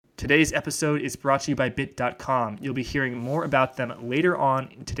Today's episode is brought to you by Bit.com. You'll be hearing more about them later on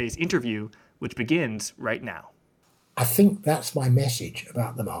in today's interview, which begins right now. I think that's my message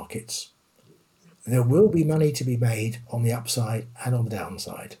about the markets. There will be money to be made on the upside and on the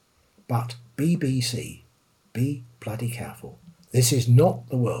downside, but BBC, be bloody careful. This is not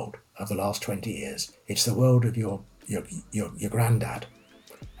the world of the last 20 years. It's the world of your granddad.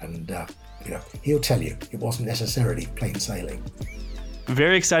 And, he'll tell you it wasn't necessarily plain sailing.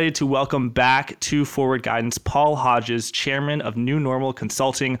 Very excited to welcome back to Forward Guidance Paul Hodges, chairman of New Normal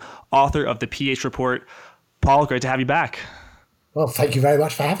Consulting, author of the PH Report. Paul, great to have you back. Well, thank you very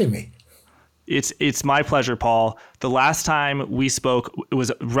much for having me. It's my pleasure, Paul. The last time we spoke, it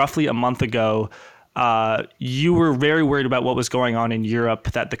was roughly a month ago. You were very worried about what was going on in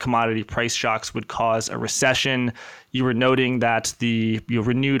Europe, that the commodity price shocks would cause a recession. You were noting that the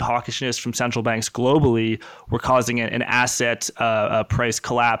renewed hawkishness from central banks globally were causing an asset price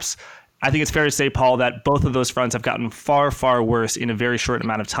collapse. I think it's fair to say, Paul, that both of those fronts have gotten far, far worse in a very short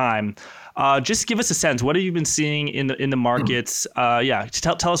amount of time. Just give us a sense. What have you been seeing in the markets?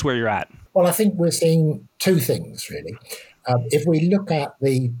 Tell us where you're at. Well, I think we're seeing two things, really. If we look at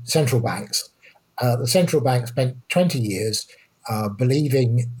the central banks, the central bank spent 20 years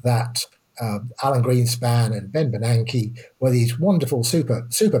believing that Alan Greenspan and Ben Bernanke were these wonderful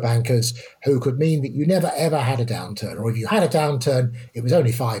super bankers who could mean that you never, ever had a downturn. Or if you had a downturn, it was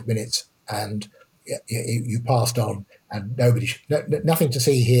only 5 minutes and you passed on and nothing to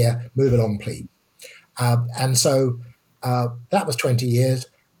see here, move along, please. And so that was 20 years.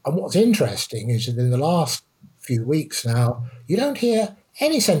 And what's interesting is that in the last few weeks now, you don't hear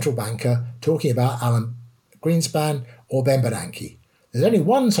any central banker talking about Alan Greenspan or Ben Bernanke. There's only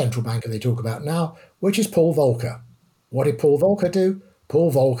one central banker they talk about now, which is Paul Volcker. What did Paul Volcker do?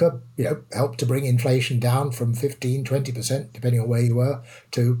 Paul Volcker, helped to bring inflation down from 15, 20%, depending on where you were,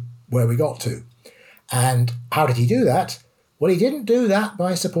 to where we got to. And how did he do that? Well, he didn't do that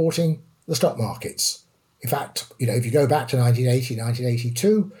by supporting the stock markets. In fact, if you go back to 1980,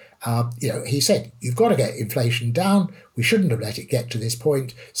 1982, he said, you've got to get inflation down. We shouldn't have let it get to this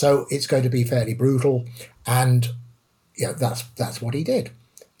point. So it's going to be fairly brutal. And, that's what he did.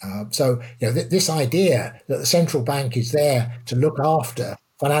 This idea that the central bank is there to look after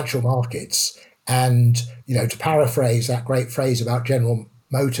financial markets and, to paraphrase that great phrase about General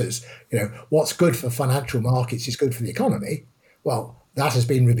Motors, what's good for financial markets is good for the economy. Well, that has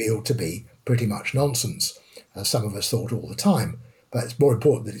been revealed to be pretty much nonsense, as some of us thought all the time. But it's more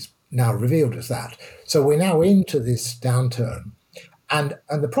important that it's now revealed as that. So we're now into this downturn. And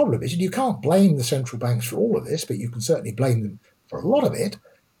the problem is, and you can't blame the central banks for all of this, but you can certainly blame them for a lot of it,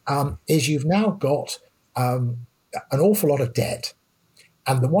 is you've now got an awful lot of debt.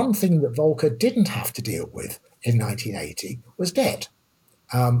 And the one thing that Volcker didn't have to deal with in 1980 was debt.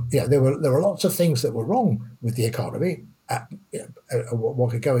 There were lots of things that were wrong with the economy. One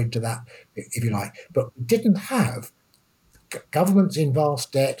could go into that if you like, but we didn't have governments in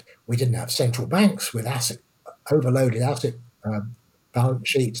vast debt. We didn't have central banks with overloaded asset balance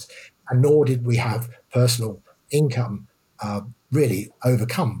sheets, and nor did we have personal income really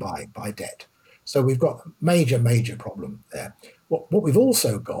overcome by debt. So we've got a major problem there. What we've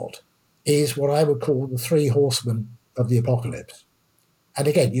also got is what I would call the three horsemen of the apocalypse. And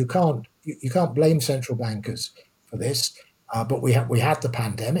again, you can't blame central bankers for this, but we had the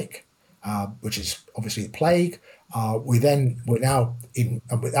pandemic, which is obviously the plague. We're now in,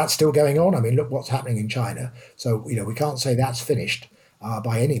 and that's still going on. I mean, look what's happening in China. So we can't say that's finished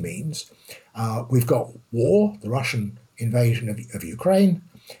by any means. We've got war, the Russian invasion of Ukraine,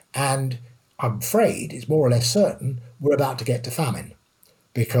 and I'm afraid it's more or less certain we're about to get to famine,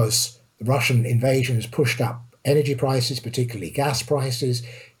 because the Russian invasion has pushed up energy prices, particularly gas prices.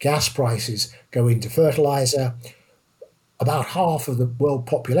 Gas prices go into fertilizer. About half of the world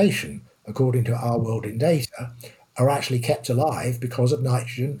population, according to Our World in Data, are actually kept alive because of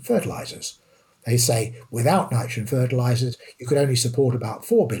nitrogen fertilizers. They say without nitrogen fertilizers, you could only support about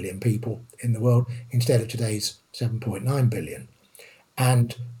 4 billion people in the world instead of today's 7.9 billion.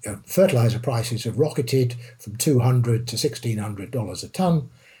 And fertilizer prices have rocketed from $200 to $1,600 a ton,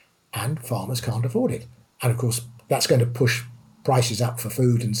 and farmers can't afford it. And of course, that's going to push prices up for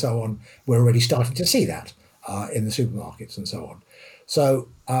food and so on. We're already starting to see that in the supermarkets and so on. So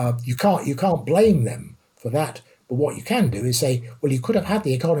you can't blame them for that. But what you can do is say, well, you could have had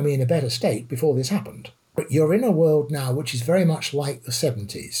the economy in a better state before this happened. But you're in a world now which is very much like the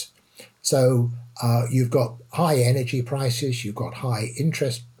 70s. So you've got high energy prices, you've got high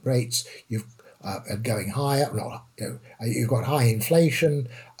interest rates, you've and going higher. You've got high inflation,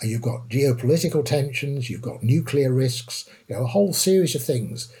 you've got geopolitical tensions, you've got nuclear risks, a whole series of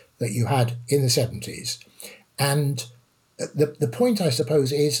things that you had in the 70s. And the point, I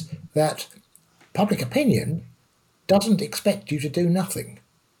suppose, is that public opinion doesn't expect you to do nothing.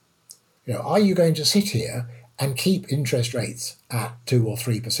 Are you going to sit here and keep interest rates at 2 or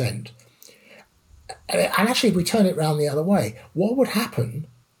 3%? And actually, if we turn it around the other way, what would happen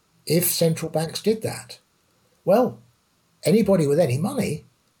if central banks did that? Well, anybody with any money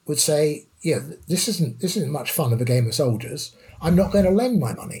would say, this isn't much fun of a game of soldiers. I'm not going to lend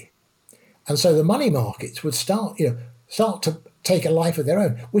my money. And so the money markets would start to take a life of their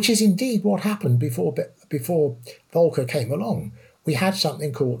own, which is indeed what happened before Volcker came along. We had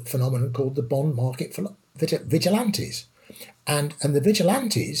phenomenon called the bond market vigilantes. And the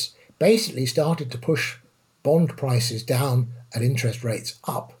vigilantes basically started to push bond prices down and interest rates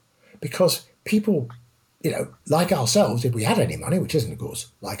up because people, like ourselves, if we had any money, which isn't, of course,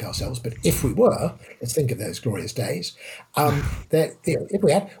 like ourselves, but if we were, let's think of those glorious days, if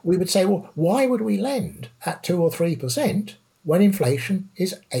we had, we would say, well, why would we lend at 2 or 3% when inflation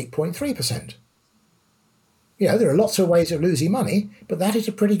is 8.3%? There are lots of ways of losing money, but that is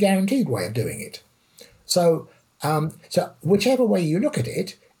a pretty guaranteed way of doing it. So whichever way you look at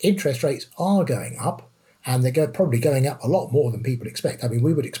it, interest rates are going up, and they're probably going up a lot more than people expect. I mean,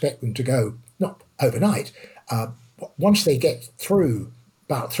 we would expect them to go, not overnight, once they get through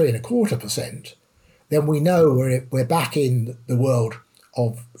about 3.25%, then we know we're back in the world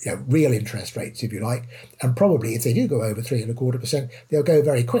of real interest rates, if you like. And probably if they do go over 3.25%, they'll go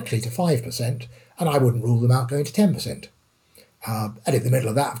very quickly to 5%, and I wouldn't rule them out going to 10%. And in the middle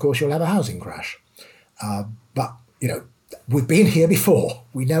of that, of course, you'll have a housing crash. But we've been here before.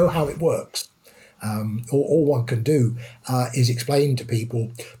 We know how it works. All one can do is explain to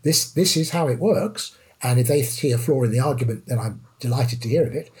people, this is how it works. And if they see a flaw in the argument, then I'm delighted to hear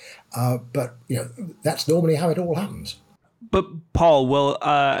of it. But that's normally how it all happens. But Paul, well,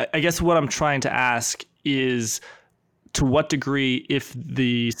 I guess what I'm trying to ask is, to what degree, if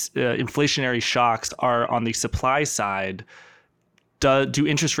the inflationary shocks are on the supply side, do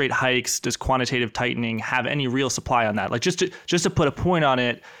interest rate hikes, does quantitative tightening have any real supply on that? Like just to put a point on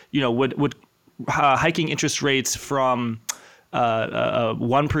it, would hiking interest rates from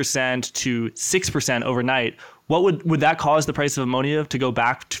 1% to 6% overnight, what would that cause the price of ammonia to go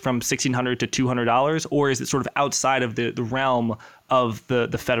back from $1,600 to $200, or is it sort of outside of the realm of the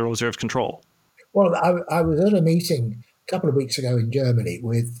Federal Reserve's control? Well, I was at a meeting a couple of weeks ago in Germany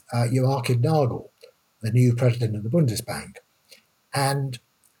with Joachim Nagel, the new president of the Bundesbank. And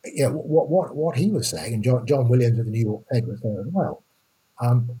what he was saying, and John Williams of the New York Fed was there as well,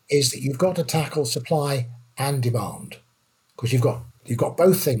 is that you've got to tackle supply and demand, because you've got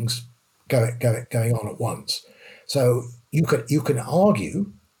both things going on at once. So you can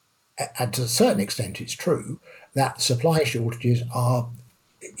argue, and to a certain extent it's true, that supply shortages are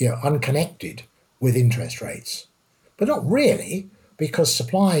unconnected with interest rates, but not really, because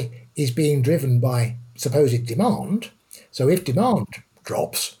supply is being driven by supposed demand. So if demand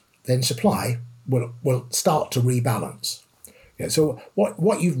drops, then supply will start to rebalance. So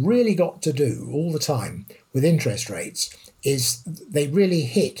what you've really got to do all the time with interest rates is they really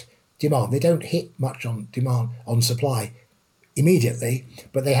hit demand. They don't hit much on demand, on supply immediately,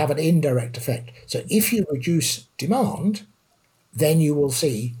 but they have an indirect effect. So if you reduce demand, then you will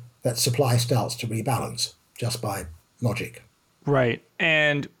see that supply starts to rebalance just by logic. Right.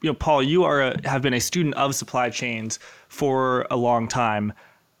 And Paul, you have been a student of supply chains for a long time.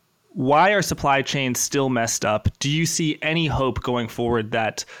 Why are supply chains still messed up? Do you see any hope going forward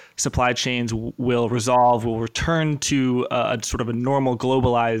that supply chains will return to a sort of a normal,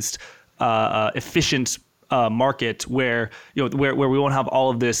 globalized, efficient market where we won't have all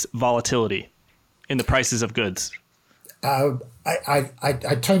of this volatility in the prices of goods? I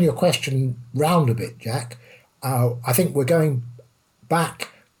turn your question round a bit, Jack. I think we're going back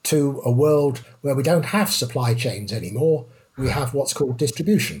to a world where we don't have supply chains anymore. We have what's called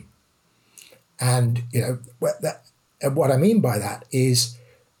distribution. And what I mean by that is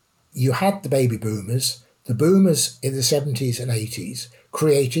you had the baby boomers. The boomers in the 70s and 80s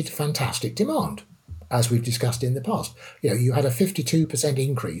created fantastic demand, as we've discussed in the past. You had a 52%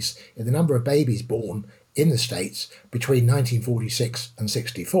 increase in the number of babies born in the States between 1946 and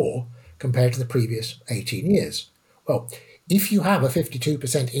 64 compared to the previous 18 years. Well, if you have a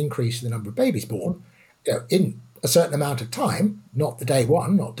 52% increase in the number of babies born, in a certain amount of time, not the day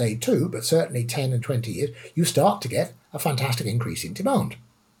one, not day two, but certainly 10 and 20 years, you start to get a fantastic increase in demand.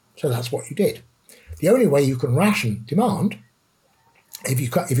 So that's what you did. The only way you can ration demand if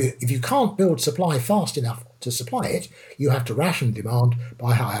you can't build supply fast enough to supply it, you have to ration demand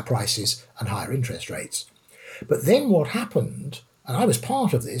by higher prices and higher interest rates. But then what happened, and I was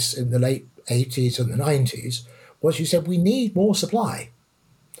part of this in the late 80s and the 90s, was you said we need more supply.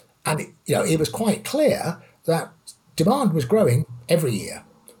 And it was quite clear that demand was growing every year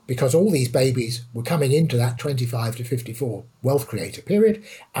because all these babies were coming into that 25 to 54 wealth creator period,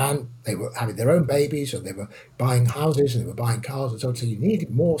 and they were having their own babies, and they were buying houses, and they were buying cars, and so on. So you needed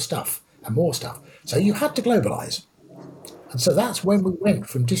more stuff and more stuff. So you had to globalize. And so that's when we went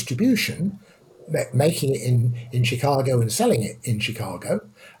from distribution, making it in Chicago and selling it in Chicago,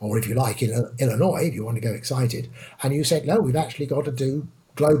 or if you like, in Illinois, if you want to go excited, and you said, no, we've actually got to do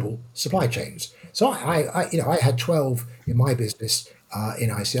global supply chains. So I had 12 in my business in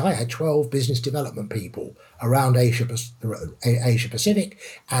ICI. I had 12 business development people around Asia Pacific,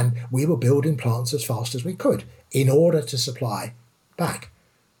 and we were building plants as fast as we could in order to supply back.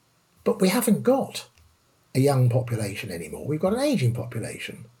 But we haven't got a young population anymore. We've got an aging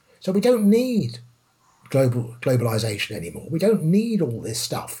population. So we don't need globalization anymore. We don't need all this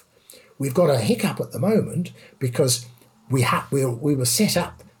stuff. We've got a hiccup at the moment because we were set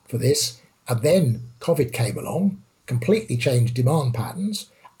up for this, and then COVID came along, completely changed demand patterns,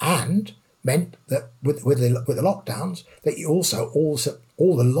 and meant that with the lockdowns, that you also all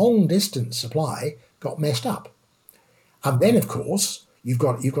the long distance supply got messed up. And then, of course, you've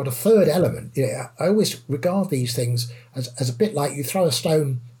got a third element. I always regard these things as a bit like you throw a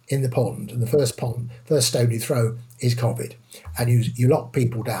stone in the pond, and the first stone you throw is COVID, and you lock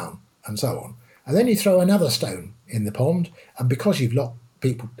people down and so on. And then you throw another stone in the pond, and because you've locked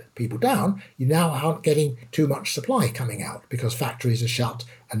people down, you now aren't getting too much supply coming out because factories are shut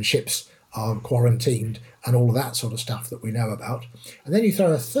and ships are quarantined and all of that sort of stuff that we know about. And then you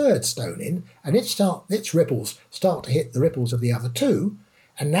throw a third stone in, and its ripples start to hit the ripples of the other two,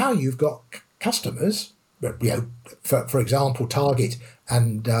 and now you've got customers, for example, Target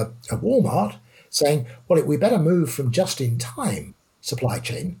and Walmart, saying, well, we better move from just-in-time supply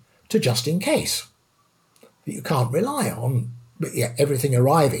chain to just-in-case. You can't rely on everything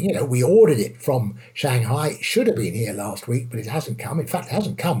arriving. We ordered it from Shanghai. It should have been here last week, but it hasn't come. In fact, it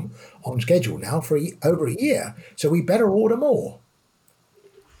hasn't come on schedule now for over a year. So we better order more.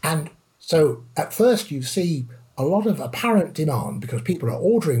 And so at first you see a lot of apparent demand because people are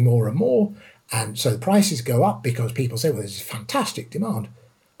ordering more and more. And so the prices go up because people say, well, there's fantastic demand.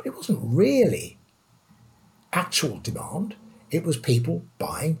 But it wasn't really actual demand. It was people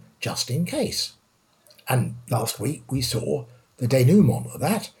buying just in case. And last week we saw the denouement of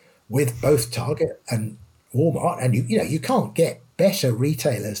that with both Target and Walmart. And you can't get better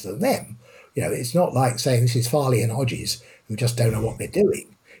retailers than them. It's not like saying this is Farley and Hodges who just don't know what they're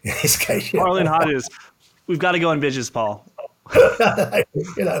doing. In this case, Farley and Hodges, we've got to go on business, Paul. But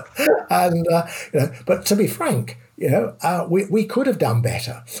to be frank, we could have done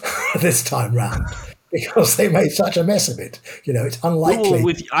better this time round because they made such a mess of it. It's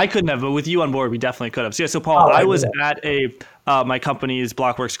unlikely. I couldn't have, but with you on board, we definitely could have. So Paul, I was at my company's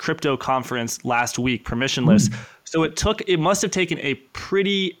Blockworks crypto conference last week, permissionless. So it must have taken a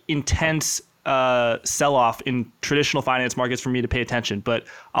pretty intense sell-off in traditional finance markets for me to pay attention. But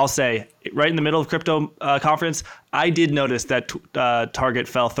I'll say, right in the middle of crypto conference, I did notice that Target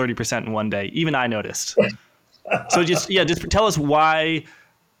fell 30% in one day. Even I noticed. So just tell us why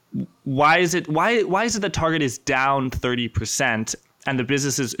is it that Target is down 30% and the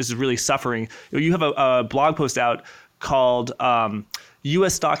business is really suffering? You have a blog post out called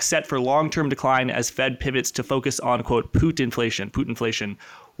U.S. stocks set for long-term decline as Fed pivots to focus on, quote, Poot inflation.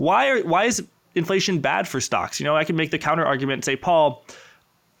 Why is inflation bad for stocks? I can make the counter argument and say, Paul,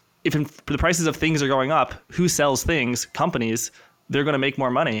 if the prices of things are going up, who sells things? Companies. They're going to make more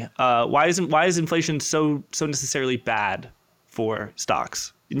money. Why is inflation so necessarily bad for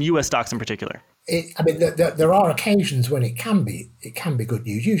stocks, in U.S. stocks in particular? There are occasions when it can be good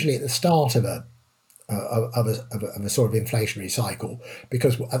news. Usually at the start of a sort of inflationary cycle,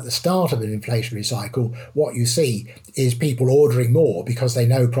 because at the start of an inflationary cycle, what you see is people ordering more because they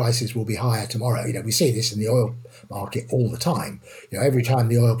know prices will be higher tomorrow. We see this in the oil market all the time. Every time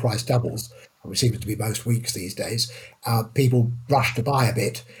the oil price doubles, which seems to be most weeks these days, people rush to buy a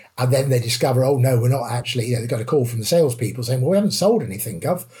bit, and then they discover, oh no, we're not actually. They've got a call from the salespeople saying, well, we haven't sold anything,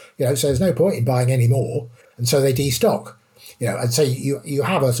 Gov. So there's no point in buying any more, and so they destock. And so you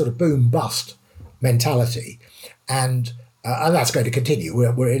have a sort of boom bust mentality, and that's going to continue.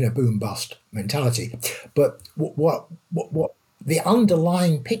 We're in a boom bust mentality, but what the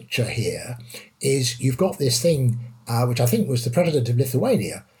underlying picture here is you've got this thing which I think was the president of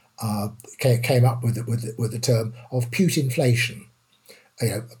Lithuania came up with the term of Putinflation,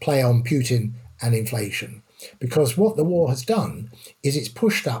 play on Putin and inflation. Because what the war has done is it's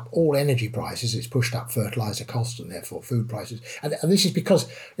pushed up all energy prices, it's pushed up fertilizer costs and therefore food prices. And this is because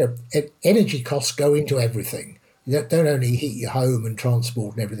energy costs go into everything. You don't only heat your home and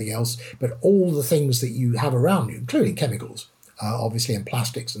transport and everything else, but all the things that you have around you, including chemicals, obviously, and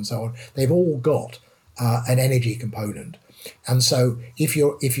plastics and so on, they've all got an energy component. And so if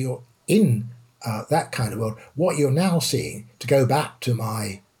you're in that kind of world, what you're now seeing, to go back to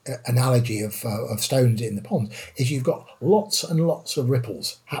my analogy of stones in the pond, is you've got lots and lots of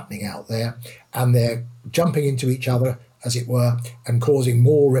ripples happening out there, and they're jumping into each other, as it were, and causing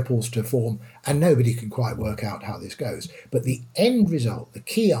more ripples to form, and nobody can quite work out how this goes. But the end result, the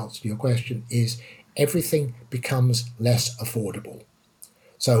key answer to your question, is everything becomes less affordable.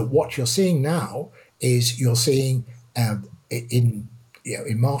 So what you're seeing now is you're seeing in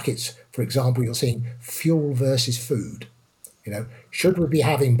markets, for example, you're seeing fuel versus food. Should we be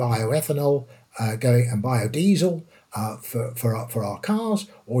having bioethanol going and biodiesel for our cars,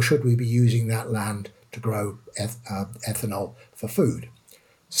 or should we be using that land to grow ethanol for food?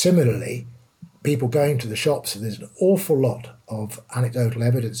 Similarly, people going to the shops, and there's an awful lot of anecdotal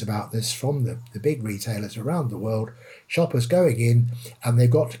evidence about this from the big retailers around the world, shoppers going in and they've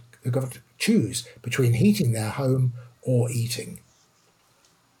got to choose between heating their home or eating.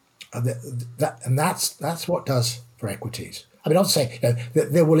 And that's what does for equities. I mean, I'd say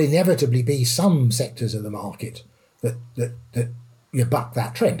that there will inevitably be some sectors of the market that buck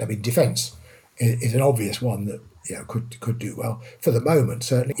that trend. I mean, defence is an obvious one that could do well for the moment.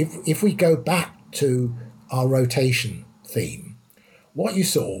 Certainly, if we go back to our rotation theme, what you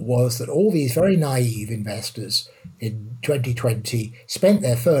saw was that all these very naive investors in 2020 spent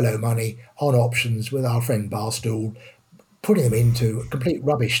their furlough money on options with our friend Barstool, putting them into complete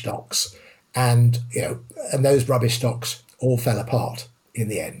rubbish stocks, and those rubbish stocks all fell apart in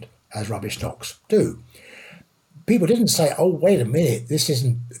the end, as rubbish stocks do. People didn't say, oh, wait a minute, this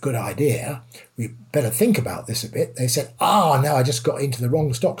isn't a good idea, we better think about this a bit. They said, no, I just got into the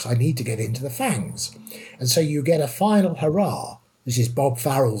wrong stocks, I need to get into the FANGs. And so you get a final hurrah. This is Bob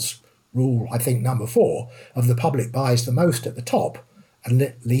Farrell's rule, I think, number 4, of the public buys the most at the top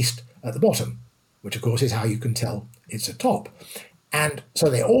and least at the bottom, which of course is how you can tell it's a top. And so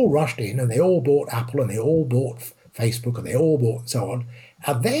they all rushed in and they all bought Apple and they all bought Facebook and they all bought so on.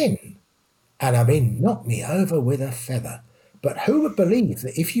 And then, and I mean, knock me over with a feather, but who would believe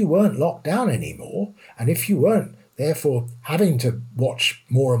that if you weren't locked down anymore, and if you weren't therefore having to watch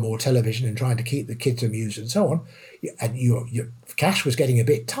more and more television and trying to keep the kids amused and so on, and your cash was getting a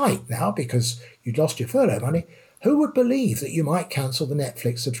bit tight now because you'd lost your furlough money, who would believe that you might cancel the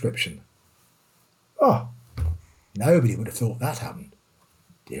Netflix subscription? Oh, nobody would have thought that happened.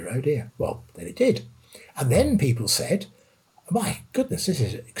 Dear, oh dear. Well, then it did. And then people said, my goodness, this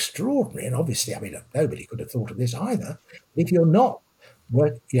is extraordinary. And obviously, I mean, nobody could have thought of this either. If you're not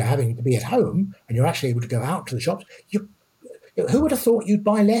having to be at home and you're actually able to go out to the shops, who would have thought you'd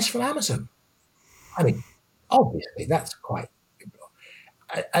buy less from Amazon? I mean, obviously, that's quite...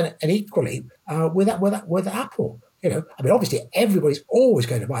 And equally with Apple. I mean, obviously, everybody's always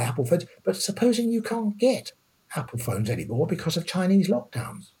going to buy Apple phones, but supposing you can't get Apple phones anymore because of Chinese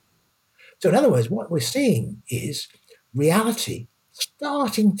lockdowns. So in other words, what we're seeing is reality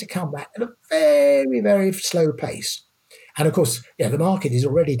starting to come back at a very, very slow pace. And of course, the market is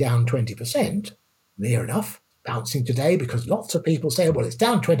already down 20%, near enough, bouncing today because lots of people say, well, it's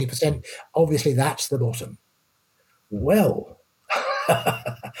down 20%. Obviously, that's the bottom. Well,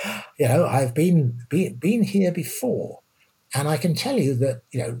 I've been here before, and I can tell you that,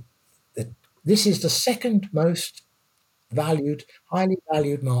 that this is the second most highly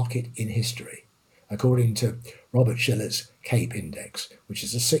valued market in history, according to Robert Shiller's CAPE index, which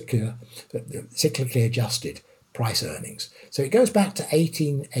is a cyclically adjusted price earnings. So it goes back to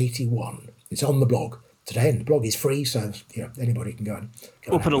 1881. It's on the blog today, and the blog is free, so anybody can go and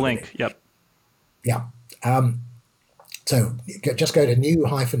we'll put a link. Yep. Yeah. So just go to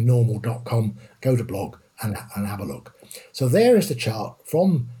new-normal.com, go to blog, and have a look. So there is the chart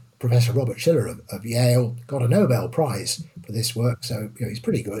from Professor Robert Shiller of Yale, got a Nobel Prize for this work, so he's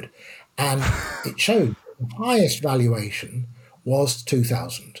pretty good. And it showed the highest valuation was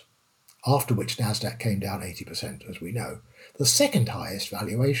 2000, after which NASDAQ came down 80%, as we know. The second highest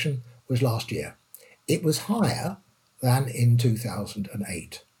valuation was last year. It was higher than in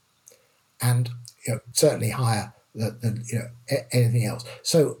 2008, and certainly higher than anything else.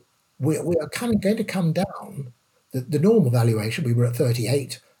 So we are kind of going to come down. The normal valuation, we were at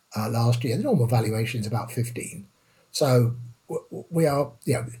 38 last year. The normal valuation is about 15. So we are,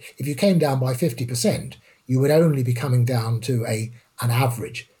 if you came down by 50%, you would only be coming down to a an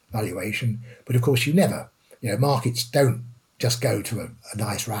average valuation. But of course, markets don't just go to a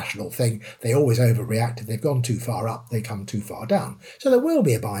nice rational thing. They always overreact. If they've gone too far up, they come too far down. So there will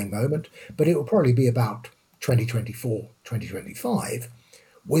be a buying moment, but it will probably be about 2024, 2025,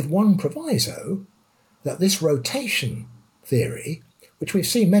 with one proviso, that this rotation theory, which we've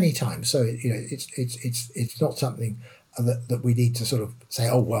seen many times, so it's not something that we need to sort of say,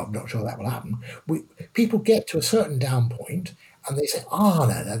 oh well, I'm not sure that will happen. People get to a certain down point and they say, no,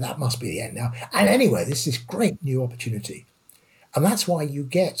 that must be the end now. And anyway, this is this great new opportunity. And that's why you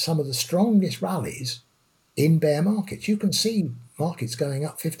get some of the strongest rallies in bear markets. You can see markets going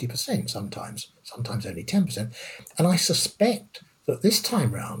up 50% sometimes only 10%. And I suspect that this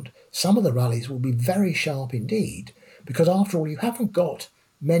time round, some of the rallies will be very sharp indeed, because after all, you haven't got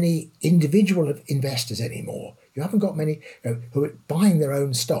many individual investors anymore. You haven't got many who are buying their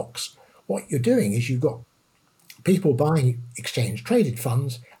own stocks. What you're doing is you've got people buying exchange traded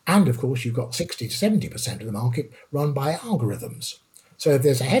funds, and of course you've got 60 to 70% of the market run by algorithms. So if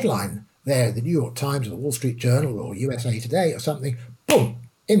there's a headline there, the New York Times or the Wall Street Journal or USA Today or something, boom,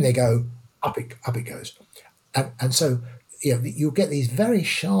 in they go, up it goes. And so you'll get these very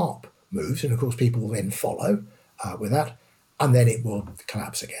sharp moves, and of course people will then follow with that, and then it will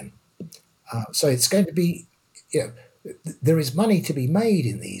collapse again. So it's going to be, there is money to be made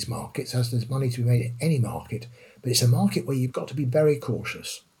in these markets, as there's money to be made in any market, but it's a market where you've got to be very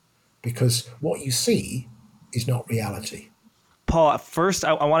cautious, because what you see is not reality. Paul, first,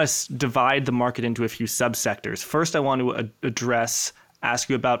 I want to divide the market into a few subsectors. First, I want to ask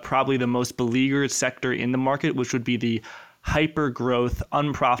you about probably the most beleaguered sector in the market, which would be the hyper-growth,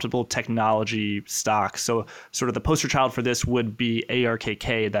 unprofitable technology stocks. So sort of the poster child for this would be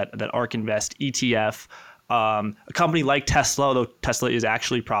ARKK, that ARK Invest ETF. A company like Tesla, although Tesla is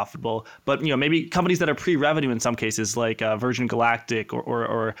actually profitable, but maybe companies that are pre-revenue in some cases, like Virgin Galactic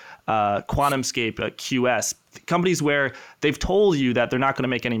or QuantumScape, QS, companies where they've told you that they're not going to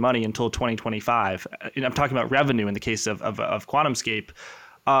make any money until 2025. And I'm talking about revenue in the case of QuantumScape.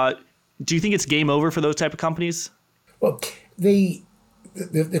 Do you think it's game over for those type of companies? Well, the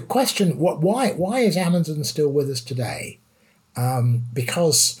question, why is Amazon still with us today?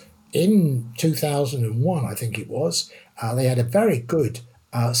 Because in 2001, I think it was, they had a very good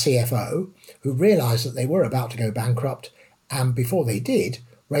CFO who realized that they were about to go bankrupt, and before they did,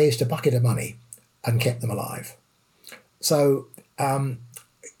 raised a bucket of money and kept them alive. So,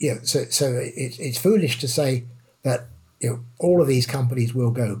 it's foolish to say that all of these companies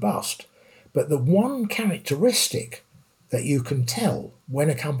will go bust, but the one characteristic that you can tell when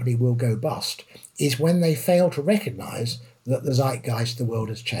a company will go bust is when they fail to recognize that the zeitgeist of the world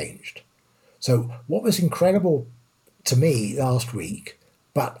has changed. So what was incredible to me last week,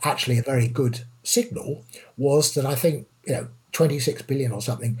 but actually a very good signal, was that I think 26 billion or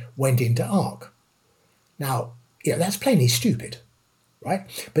something went into ARK. Now, that's plainly stupid,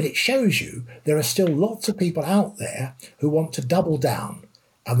 right? But it shows you there are still lots of people out there who want to double down.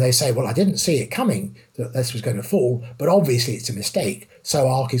 And they say, well, I didn't see it coming that this was going to fall, but obviously it's a mistake, so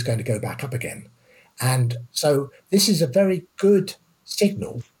ARK is going to go back up again. And so this is a very good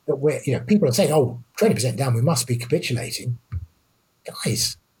signal that people are saying, oh, 20% down, we must be capitulating.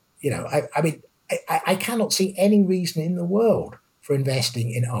 Guys, I cannot see any reason in the world for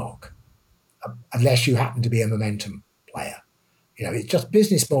investing in ARK unless you happen to be a momentum player. It's just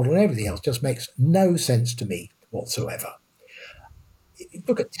business model and everything else just makes no sense to me whatsoever.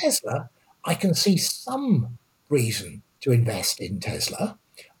 Look at Tesla, I can see some reason to invest in Tesla.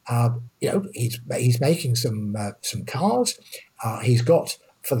 He's making some cars. He's got,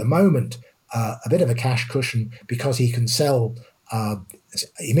 for the moment, a bit of a cash cushion because he can sell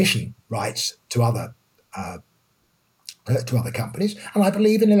emission rights to other companies. And I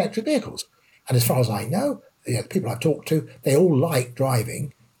believe in electric vehicles. And as far as I know, the people I've talked to, they all like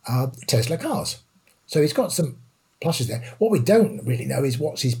driving Tesla cars. So he's got some pluses there. What we don't really know is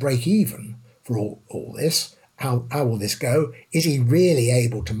what's his break even for all this. How will this go? Is he really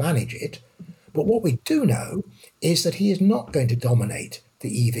able to manage it? But what we do know is that he is not going to dominate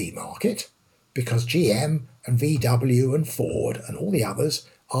the EV market, because GM and VW and Ford and all the others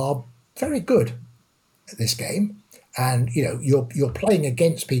are very good at this game. And you're playing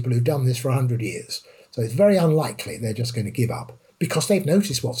against people who've done this for 100 years. So it's very unlikely they're just going to give up, because they've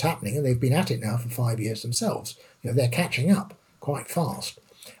noticed what's happening and they've been at it now for 5 years themselves. They're catching up quite fast,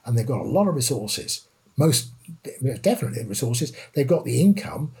 and they've got a lot of resources. Most definitely resources. They've got the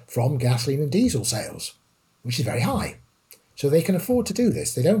income from gasoline and diesel sales, which is very high. So they can afford to do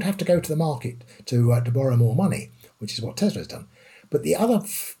this. They don't have to go to the market to borrow more money, which is what Tesla's done. But the other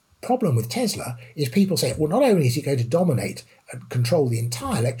problem with Tesla is people say, well, not only is he going to dominate and control the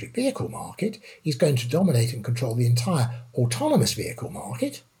entire electric vehicle market, he's going to dominate and control the entire autonomous vehicle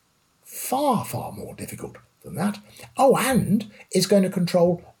market. Far, far more difficult than that. Oh, and is going to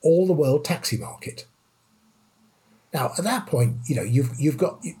control all the world taxi market. Now, at that point, you've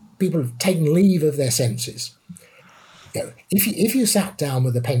got people have taken leave of their senses. If you sat down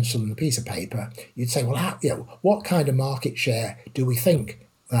with a pencil and a piece of paper, you'd say, well, what kind of market share do we think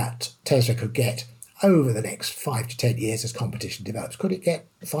that Tesla could get over the next 5 to 10 years as competition develops? Could it get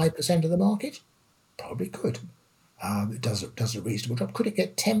 5% of the market? Probably could. It does a reasonable job. Could it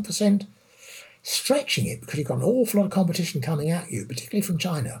get 10%? Stretching it, because you've got an awful lot of competition coming at you, particularly from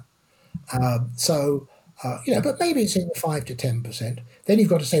China. But maybe it's in the 5 to 10%. Then you've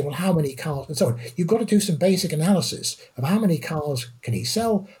got to say, well, how many cars and so on. You've got to do some basic analysis of how many cars can he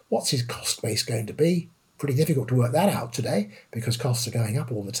sell? What's his cost base going to be? Pretty difficult to work that out today because costs are going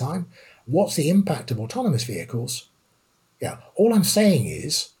up all the time. What's the impact of autonomous vehicles? All I'm saying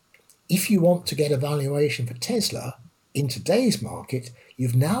is, if you want to get a valuation for Tesla in today's market,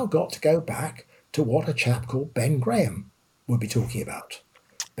 you've now got to go back to what a chap called Ben Graham would be talking about.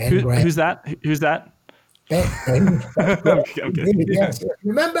 Graham. Who's that? Ben really, yes.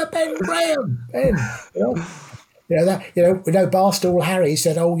 Remember Ben Graham? Ben. Barstool Harry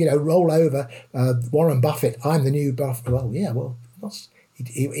said, roll over Warren Buffett. I'm the new Buffett. Well, yeah,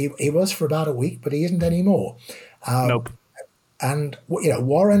 he was for about a week, but he isn't anymore. Nope. And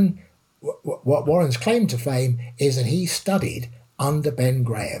Warren's claim to fame is that he studied under Ben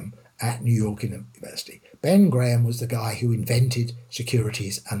Graham at New York University. Ben Graham was the guy who invented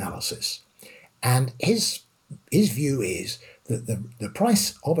securities analysis. And his view is that the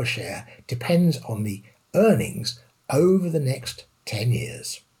price of a share depends on the earnings over the next 10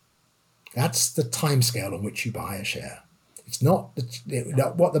 years. That's the timescale on which you buy a share. It's not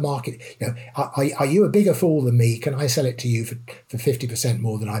what the market, are you a bigger fool than me? Can I sell it to you for 50%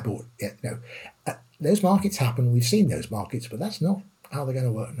 more than I bought it? Those markets happen. We've seen those markets, but that's not how they're going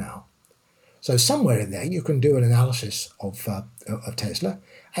to work now. So somewhere in there, you can do an analysis of Tesla,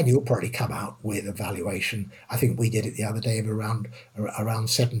 and you'll probably come out with a valuation. I think we did it the other day of around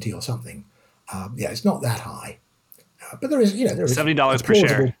 70 or something. It's not that high, but there is $70 per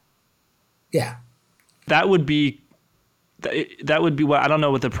share. Yeah, that would be what I don't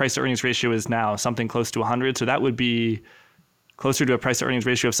know what the price to earnings ratio is now. Something close to 100. So that would be closer to a price to earnings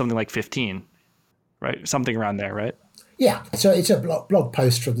ratio of something like 15, right? Something around there, right? Yeah. So it's a blog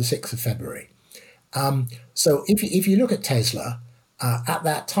post from the 6th of February. So if you look at Tesla at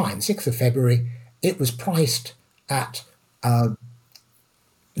that time, 6th of February, it was priced at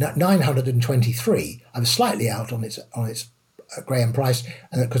 923. I was slightly out on its Graham price,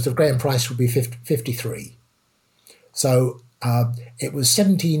 and because the Graham price would be 53. So it was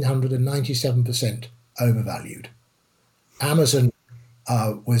 1,797% overvalued. Amazon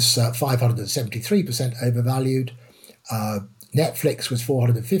was 573% overvalued. Netflix was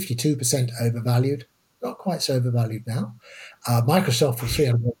 452% overvalued, not quite so overvalued now. Microsoft was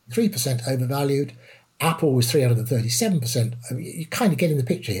 303% overvalued. Apple was 337%. I mean, you're kind of getting the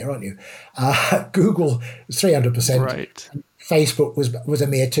picture here, aren't you? Google was 300%. Right. Facebook was a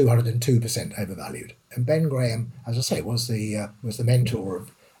mere 202% overvalued. And Ben Graham, as I say, was the mentor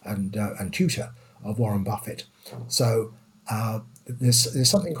and tutor of Warren Buffett. So there's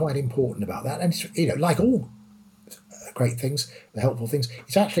something quite important about that. And like all great things, the helpful things,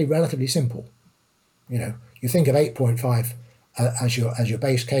 it's actually relatively simple. You think of 8.5 as your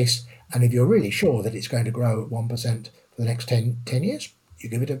base case, and if you're really sure that it's going to grow at 1% for the next 10 years, you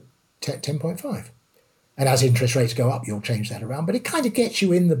give it a 10.5. And as interest rates go up, you'll change that around. But it kind of gets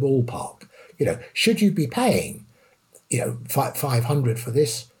you in the ballpark. Should you be paying, 500 for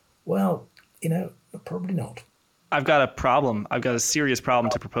this? Well, probably not. I've got a problem. I've got a serious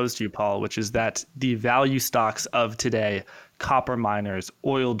problem to propose to you, Paul, which is that the value stocks of today, copper miners,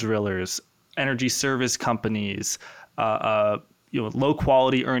 oil drillers, energy service companies, low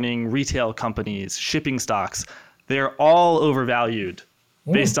quality earning retail companies, shipping stocks, they're all overvalued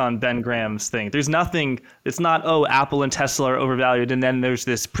based on Ben Graham's thing. There's nothing, it's not, Apple and Tesla are overvalued, and then there's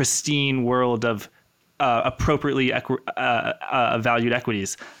this pristine world of appropriately valued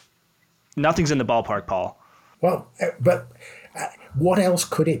equities. Nothing's in the ballpark, Paul. Well, but what else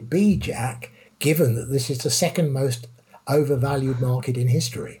could it be, Jack, given that this is the second most overvalued market in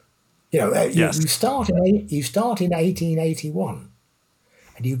history? Yes. You start in 1881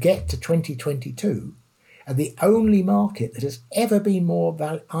 and you get to 2022, and the only market that has ever been more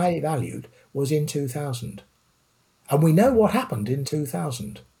highly valued was in 2000. And we know what happened in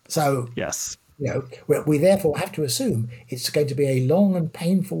 2000. So yes, We therefore have to assume it's going to be a long and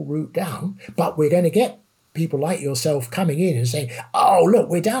painful route down, but we're going to get people like yourself coming in and saying, "Oh, look,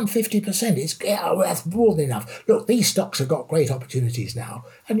 we're down 50%. That's more than enough. Look, these stocks have got great opportunities now,"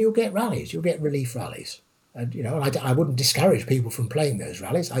 and you'll get rallies. You'll get relief rallies, and I wouldn't discourage people from playing those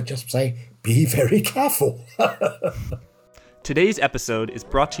rallies. I'd just say be very careful. Today's episode is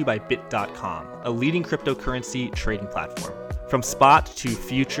brought to you by Bit.com, a leading cryptocurrency trading platform. From spot to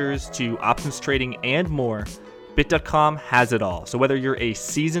futures to options trading and more, Bit.com has it all. So whether you're a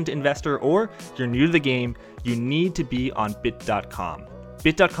seasoned investor or you're new to the game, you need to be on Bit.com.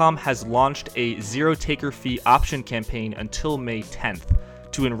 Bit.com has launched a zero taker fee option campaign until May 10th.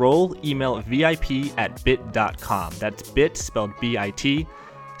 To enroll, email VIP@bit.com. That's bit spelled B-I-T.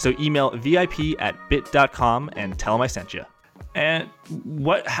 So email VIP@bit.com and tell them I sent you. And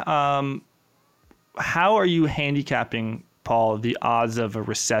how are you handicapping, Paul, the odds of a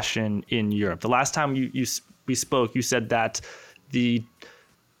recession in Europe? The last time we spoke, you said that the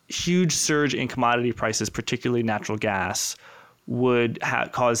huge surge in commodity prices, particularly natural gas, would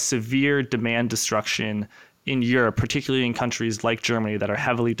cause severe demand destruction in Europe, particularly in countries like Germany that are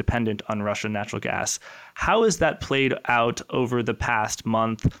heavily dependent on Russian natural gas. How has that played out over the past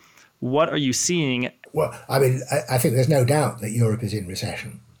month? What are you seeing? Well, I mean, I think there's no doubt that Europe is in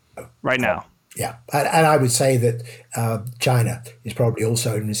recession right now. Yeah, and I would say that China is probably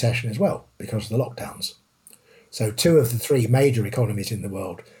also in recession as well because of the lockdowns. So 2 of the 3 major economies in the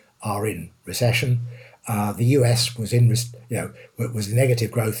world are in recession. The US was was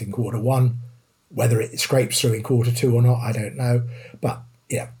negative growth in Q1. Whether it scrapes through in Q2 or not, I don't know. But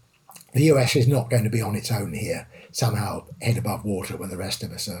the US is not going to be on its own here, somehow head above water when the rest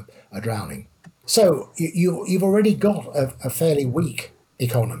of us are drowning. So you've already got a fairly weak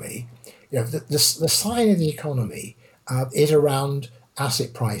economy. The sign of the economy is around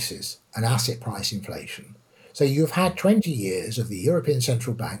asset prices and asset price inflation. So you've had 20 years of the European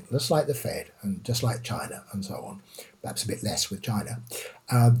Central Bank, just like the Fed and just like China and so on, perhaps a bit less with China,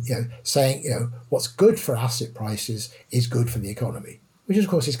 saying what's good for asset prices is good for the economy, which of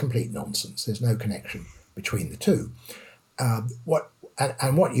course is complete nonsense. There's no connection between the two. What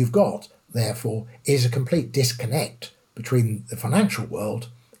you've got, therefore, is a complete disconnect between the financial world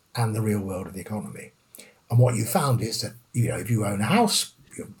and the real world of the economy. And what you found is that if you own a house,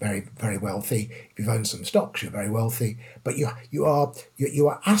 you're very, very wealthy. If you've owned some stocks, you're very wealthy. But you are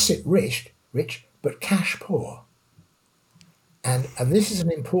asset rich, but cash poor. And this is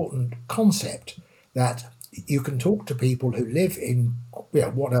an important concept, that you can talk to people who live in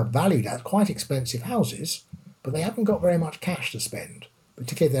what are valued as quite expensive houses, but they haven't got very much cash to spend,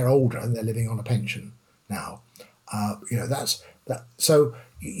 particularly if they're older and they're living on a pension now. That's that. So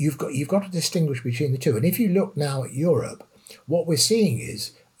you've got to distinguish between the two. And if you look now at Europe, what we're seeing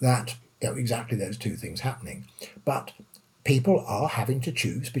is that exactly those two things happening, but people are having to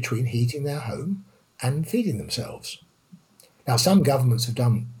choose between heating their home and feeding themselves. Now, some governments have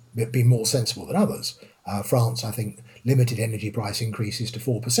been more sensible than others. France, I think, limited energy price increases to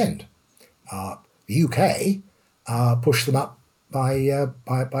 4%. The UK pushed them up by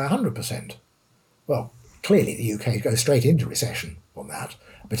 100%. Well, clearly the UK goes straight into recession on that,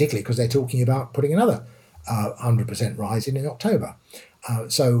 particularly because they're talking about putting another 100% rise in October.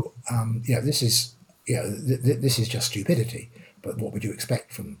 This is just stupidity. But what would you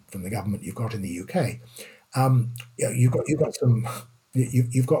expect from the government you've got in the UK? You've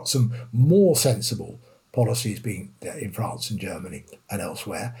got some more sensible policies being in France and Germany and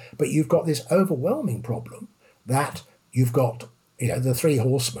elsewhere, but you've got this overwhelming problem that you've got the 3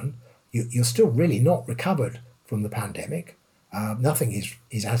 horsemen. You're still really not recovered from the pandemic. Nothing is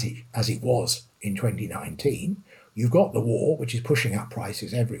as it was in 2019. You've got the war, which is pushing up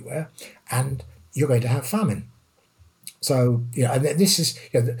prices everywhere, and you're going to have famine. So and this is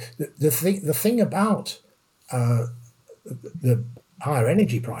the thing about the higher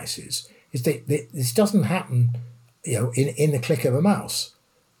energy prices is that this doesn't happen in the click of a mouse.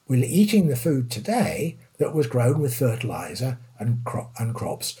 We're eating the food today that was grown with fertilizer and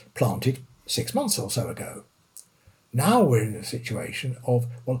crops planted 6 months or so ago. Now we're in a situation of,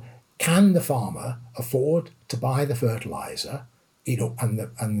 well, can the farmer afford to buy the fertilizer, and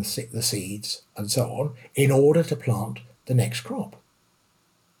the seeds and so on, in order to plant the next crop?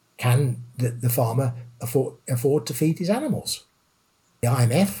 Can the farmer afford to feed his animals? The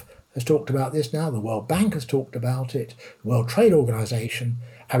IMF has talked about this now. The World Bank has talked about it. The World Trade Organization.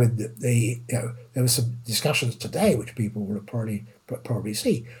 I mean, there were some discussions today, which people will probably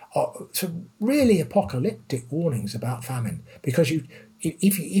see, some really apocalyptic warnings about famine. Because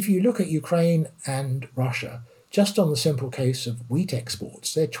if you look at Ukraine and Russia, just on the simple case of wheat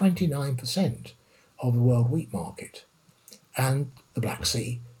exports, they're 29% of the world wheat market, and the Black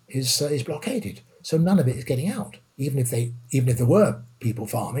Sea is blockaded. So none of it is getting out, even if there were people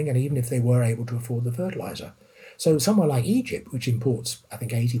farming, and even if they were able to afford the fertilizer. So somewhere like Egypt, which imports, I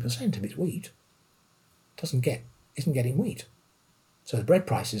think, 80% of its wheat, isn't getting wheat. So the bread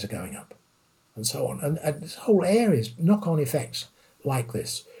prices are going up, and so on. And this whole area is knock-on effects like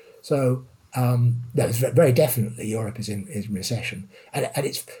this. So it's very definitely Europe is in recession, and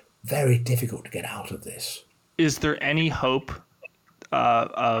it's very difficult to get out of this. Is there any hope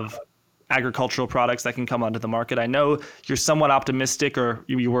of agricultural products that can come onto the market? I know you're somewhat optimistic, or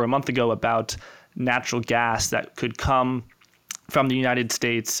you were a month ago, about natural gas that could come from the United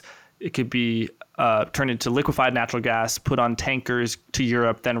States. It could be turned into liquefied natural gas, put on tankers to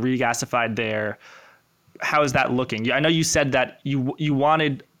Europe, then regasified there. How is that looking? I know you said that you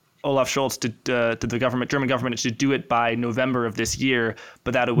wanted Olaf Scholz to the German government to do it by November of this year,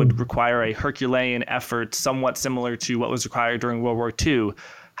 but that it would require a Herculean effort, somewhat similar to what was required during World War II.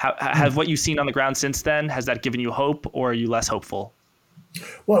 Has what you've seen on the ground since then, has that given you hope, or are you less hopeful?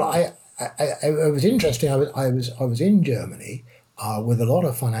 Well, it was interesting. I was in Germany with a lot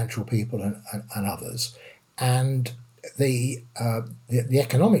of financial people and others, and the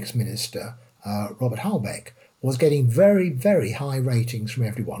economics minister, Robert Habeck, was getting very, very high ratings from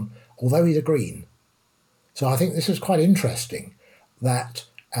everyone, although he's a Green. So I think this was quite interesting that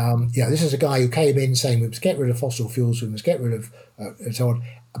this is a guy who came in saying we must get rid of fossil fuels, we must get rid of and so on.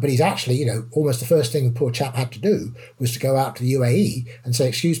 But he's actually, almost the first thing the poor chap had to do was to go out to the UAE and say,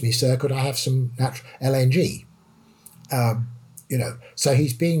 "Excuse me, sir, could I have some natural LNG?" So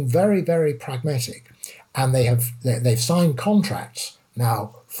he's being very, very pragmatic, and they've signed contracts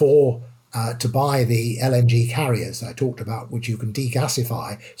now for to buy the LNG carriers that I talked about, which you can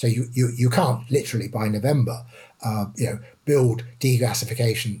degasify. So you can't literally by November, build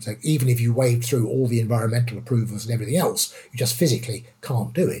degasification. So even if you wade through all the environmental approvals and everything else, you just physically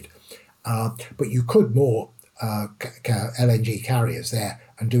can't do it. But you could moor LNG carriers there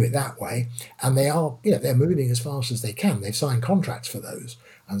and do it that way. And they are, they're moving as fast as they can. They've signed contracts for those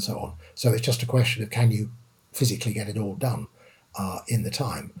and so on. So it's just a question of can you physically get it all done in the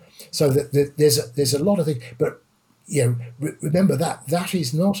time. So there's a lot of things, but remember that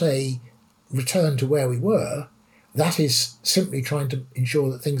is not a return to where we were. That is simply trying to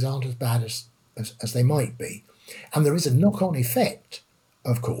ensure that things aren't as bad as they might be. And there is a knock-on effect,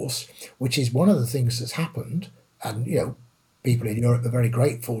 of course, which is one of the things that's happened. And people in Europe are very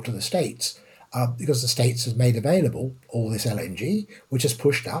grateful to the States because the States has made available all this LNG, which has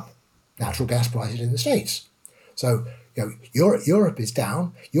pushed up natural gas prices in the States. So Europe is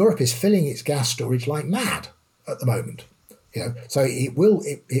down. Europe is filling its gas storage like mad at the moment. So it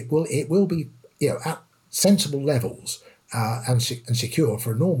will be at sensible levels and secure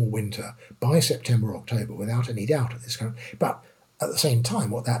for a normal winter by September, October, without any doubt at this point. But at the same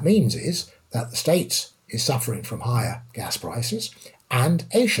time, what that means is that the States is suffering from higher gas prices, and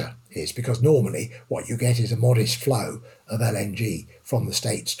Asia is, because normally what you get is a modest flow of LNG from the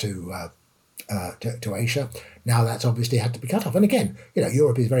States to Asia. Now that's obviously had to be cut off. And again,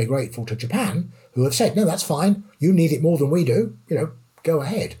 Europe is very grateful to Japan, who have said, no, that's fine. You need it more than we do. Go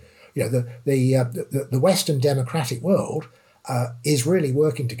ahead. The Western democratic world is really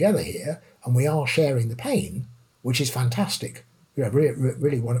working together here, and we are sharing the pain, which is fantastic.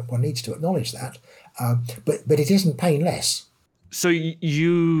 Really one needs to acknowledge that. But it isn't painless. So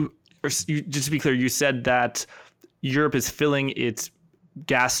you just to be clear, you said that Europe is filling its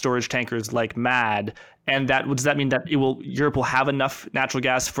gas storage tankers like mad, and does that mean that Europe will have enough natural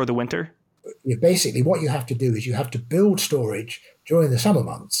gas for the winter? Basically, what you have to do is you have to build storage during the summer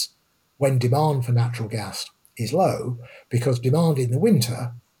months when demand for natural gas is low, because demand in the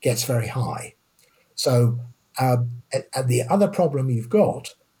winter gets very high. So, and the other problem you've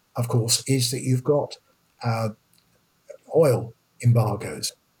got, of course, is that you've got oil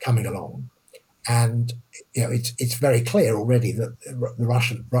embargoes coming along. And it's very clear already that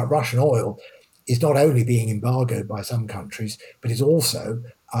the Russian oil is not only being embargoed by some countries, but is also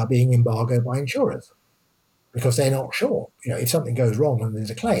being embargoed by insurers, because they're not sure. If something goes wrong and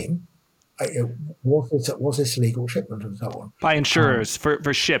there's a claim, was this legal shipment and so on? By insurers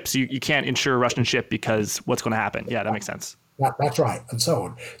for ships, you can't insure a Russian ship because what's going to happen? Yeah, that makes sense. That's right, and so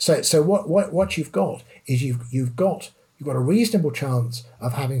on. So what you've got is you've got a reasonable chance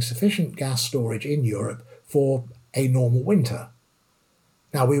of having sufficient gas storage in Europe for a normal winter.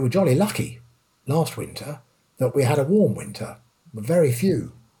 Now, we were jolly lucky last winter that we had a warm winter, very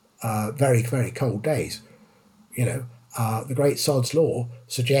few very, very cold days. The great Sod's Law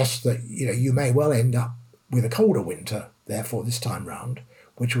suggests that you may well end up with a colder winter, therefore, this time round,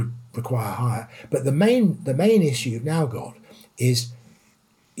 which would require higher. But the main issue you've now got is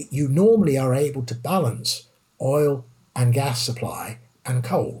you normally are able to balance oil and gas supply and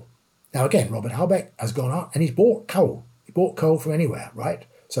coal. Now, again, Robert Habeck has gone out and he's bought coal. He bought coal from anywhere, right?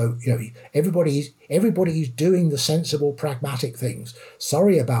 So, everybody's doing the sensible, pragmatic things.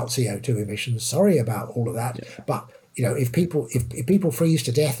 Sorry about CO2 emissions. Sorry about all of that. Yeah. But if people freeze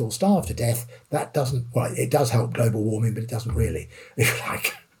to death or starve to death, that doesn't. Well, it does help global warming, but it doesn't really, if you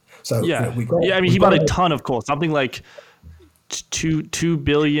like. So yeah, he bought a ton of coal, something like 2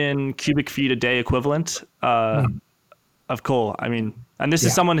 billion cubic feet a day equivalent of coal. I mean, and this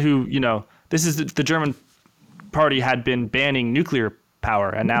is someone who this is the German party had been banning nuclear power,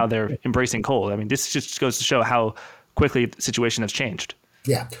 and now they're embracing coal. I mean, this just goes to show how quickly the situation has changed.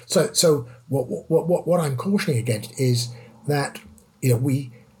 Yeah. So what I'm cautioning against is that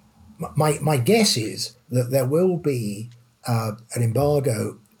my guess is that there will be an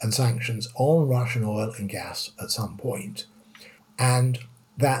embargo and sanctions on Russian oil and gas at some point, and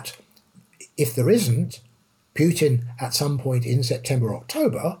that if there isn't, Putin at some point in September or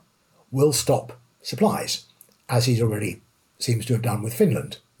October will stop supplies, as he's already seems to have done with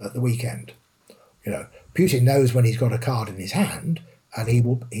Finland at the weekend. Putin knows when he's got a card in his hand, and he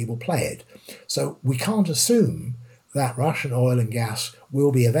will play it. So we can't assume that Russian oil and gas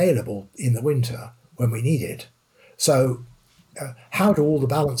will be available in the winter when we need it. So how do all the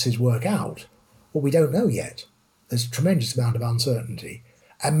balances work out? Well, we don't know yet. There's a tremendous amount of uncertainty.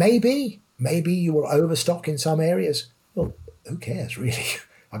 And maybe you will overstock in some areas. Well, who cares, really?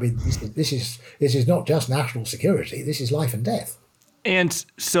 I mean, this is not just national security. This is life and death. And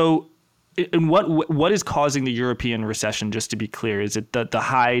so, and what is causing the European recession? Just to be clear, is it the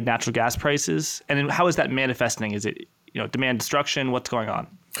high natural gas prices? And how is that manifesting? Is it demand destruction? What's going on?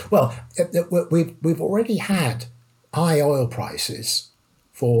 Well, we've already had high oil prices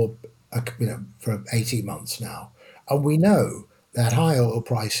for 18 months now, and we know that high oil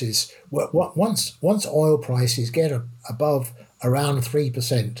prices, once oil prices get above around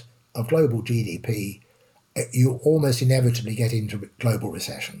 3% of global GDP, you almost inevitably get into global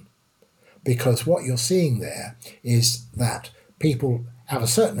recession. Because what you're seeing there is that people have a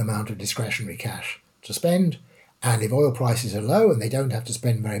certain amount of discretionary cash to spend, and if oil prices are low and they don't have to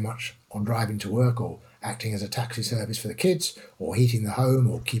spend very much on driving to work or acting as a taxi service for the kids or heating the home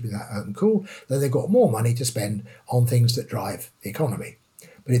or keeping that home cool, then they've got more money to spend on things that drive the economy.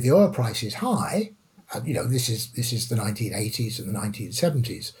 But if the oil price is high, this is the 1980s and the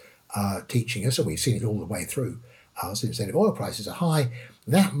 1970s teaching us, and we've seen it all the way through since then. If oil prices are high,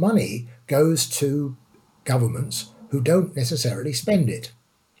 that money goes to governments who don't necessarily spend it.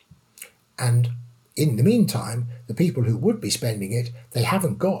 And in the meantime, the people who would be spending it, they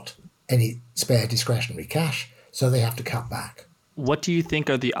haven't got any spare discretionary cash, so they have to cut back. What do you think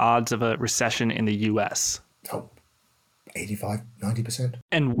are the odds of a recession in the U.S.? 85, 90%.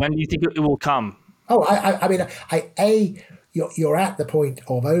 And when do you think it will come? You're at the point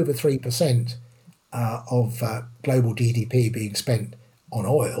of over 3% of global GDP being spent on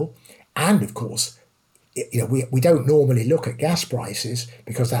oil, and of course, we don't normally look at gas prices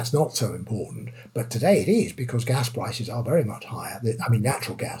because that's not so important, but today it is because gas prices are very much higher. I mean,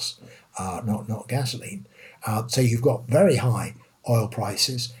 natural gas, not gasoline. So you've got very high oil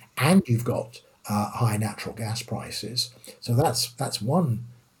prices, and you've got high natural gas prices. So that's one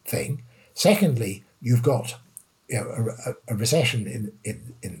thing. Secondly, you've got a recession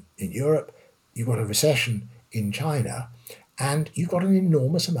in Europe. You've got a recession in China, and you've got an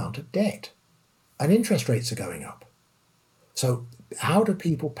enormous amount of debt. And interest rates are going up. So how do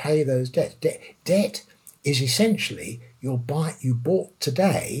people pay those debts? Debt is essentially you bought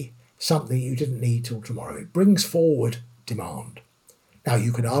today something you didn't need till tomorrow. It brings forward demand. Now,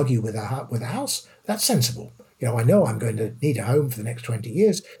 you can argue with a house. That's sensible. I know I'm going to need a home for the next 20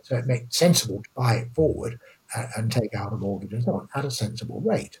 years, so it makes sensible to buy it forward and take out a mortgage and so on at a sensible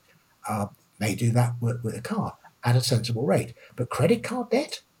rate. May do that with a car at a sensible rate. But credit card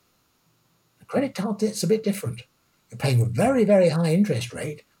debt? Credit card debt's a bit different. You're paying a very, very high interest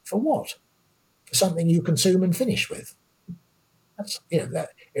rate for what? For something you consume and finish with. That's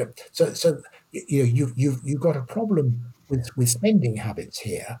So you've got a problem with spending habits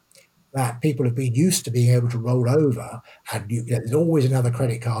here, that people have been used to being able to roll over, and there's always another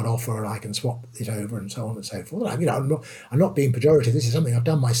credit card offer, and I can swap it over, and so on and so forth. I'm not being pejorative. This is something I've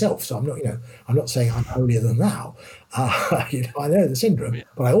done myself, so I'm not saying I'm holier than thou. I know the syndrome,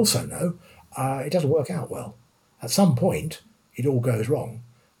 but I also know it doesn't work out well. At some point, it all goes wrong,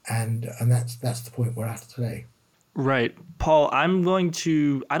 and that's the point we're at today. Right. Paul, I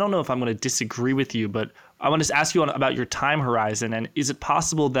don't know if I'm going to disagree with you, but I want to ask you about your time horizon. And is it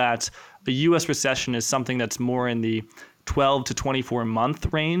possible that the U.S. recession is something that's more in the 12 to 24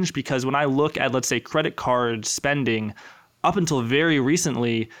 month range? Because when I look at, let's say, credit card spending, up until very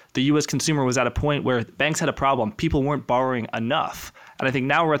recently, the U.S. consumer was at a point where banks had a problem. People weren't borrowing enough. And I think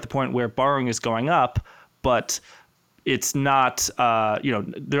now we're at the point where borrowing is going up, but it's not,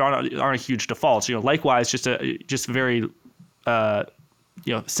 there aren't huge defaults. Likewise, just very,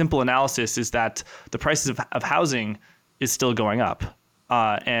 simple analysis is that the prices of housing is still going up.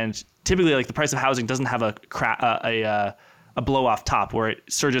 And typically, like, the price of housing doesn't have a blow off top where it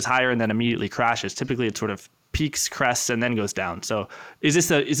surges higher and then immediately crashes. Typically, it sort of peaks, crests, and then goes down. So is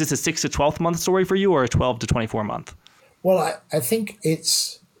this a 6 to 12 month story for you, or a 12 to 24 month? Well, I think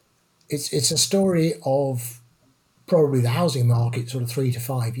it's a story of probably the housing market, sort of 3 to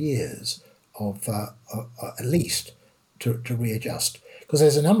 5 years of at least to readjust, because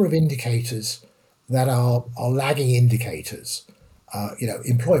there's a number of indicators that are lagging indicators.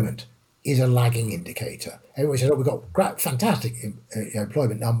 Employment is a lagging indicator. Everybody says, "Oh, we've got fantastic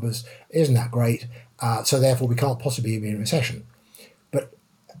employment numbers. Isn't that great? So therefore, we can't possibly be in a recession." But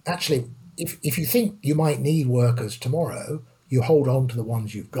actually, if you think you might need workers tomorrow, you hold on to the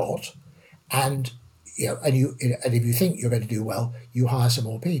ones you've got, and if you think you're going to do well, you hire some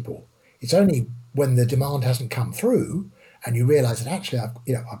more people. It's only when the demand hasn't come through and you realise that actually,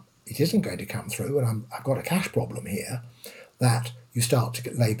 it isn't going to come through, and I've got a cash problem here, that you start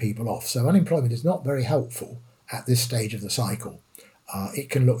to lay people off. So unemployment is not very helpful at this stage of the cycle. It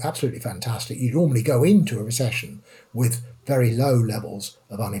can look absolutely fantastic. You normally go into a recession with very low levels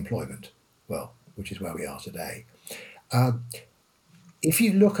of unemployment, well, which is where we are today. If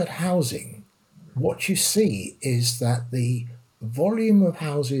you look at housing, what you see is that the volume of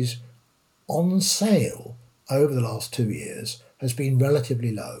houses on sale over the last 2 years has been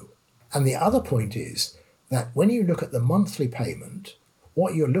relatively low. And the other point is that when you look at the monthly payment,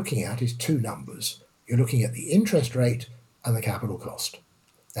 what you're looking at is two numbers. You're looking at the interest rate and the capital cost.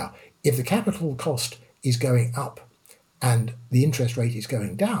 Now, if the capital cost is going up and the interest rate is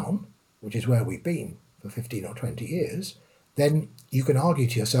going down, which is where we've been for 15 or 20 years, then you can argue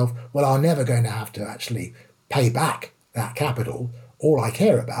to yourself, well, I'm never going to have to actually pay back that capital. All I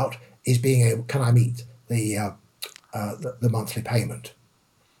care about is can I meet the monthly payment?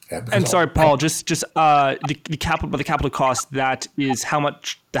 And sorry, Paul, just the capital cost, that is how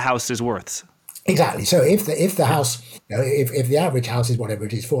much the house is worth. Exactly. So if the house, if the average house is whatever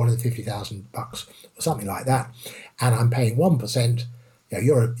it is, $450,000 or something like that, and I'm paying 1%,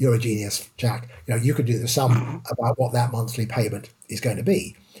 you're a genius, Jack. You could do the sum about what that monthly payment is going to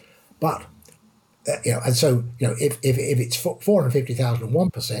be. But and so if it's 450,000 and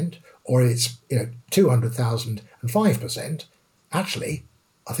 1%, or it's 200,000 and 5%, actually,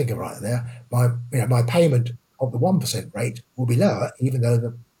 I think I'm right there. My payment of the 1% rate will be lower, even though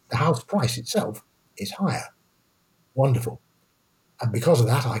the house price itself is higher. Wonderful. And because of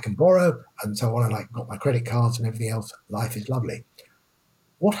that, I can borrow and so on, and I've got my credit cards and everything else. Life is lovely.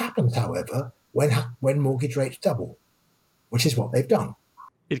 What happens, however, when mortgage rates double, which is what they've done?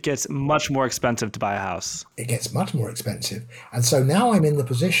 It gets much more expensive to buy a house. It gets much more expensive. And so now I'm in the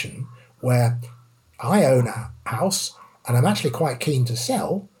position where I own a house and I'm actually quite keen to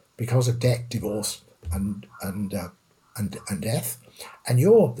sell because of debt, divorce, and death. And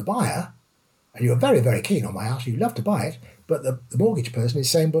you're the buyer, and you're very, very keen on my house. You love to buy it, but the mortgage person is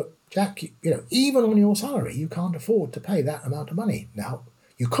saying, "But Jack, even on your salary, you can't afford to pay that amount of money." Now,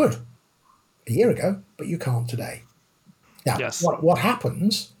 you could a year ago, but you can't today. Now, yes. What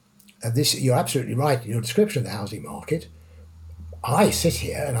happens? You're absolutely right in your description of the housing market. I sit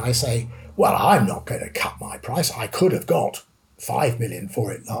here and I say, "Well, I'm not going to cut my price. I could have got $5 million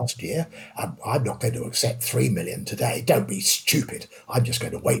for it last year. I'm not going to accept $3 million today. Don't be stupid. I'm just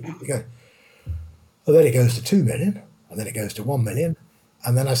going to wait." And then it goes to $2 million, and then it goes to $1 million,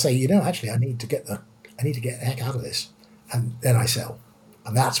 and then I say, actually, I need to get the heck out of this, and then I sell,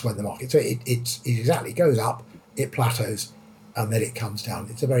 and that's when the market. So it goes up, it plateaus, and then it comes down.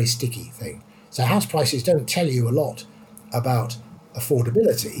 It's a very sticky thing. So house prices don't tell you a lot about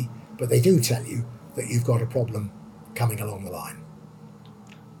affordability, but they do tell you that you've got a problem coming along the line.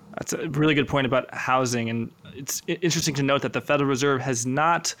 That's a really good point about housing. And it's interesting to note that the Federal Reserve has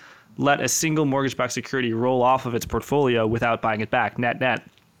not let a single mortgage-backed security roll off of its portfolio without buying it back, net.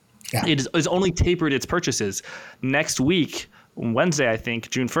 Yeah. It has only tapered its purchases. Next week, Wednesday, I think,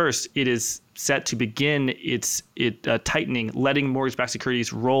 June 1st, it is set to begin its tightening, letting mortgage-backed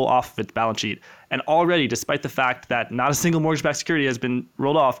securities roll off of its balance sheet. And already, despite the fact that not a single mortgage-backed security has been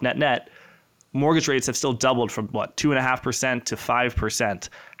rolled off, net, mortgage rates have still doubled from 2.5% to 5%.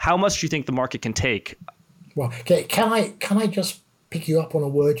 How much do you think the market can take Well, can I just pick you up on a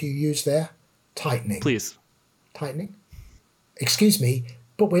word you used there? Tightening. Please. Tightening. Excuse me,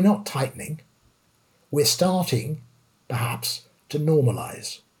 but we're not tightening. We're starting, perhaps, to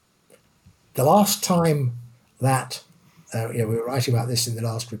normalize. The last time that we were writing about this in the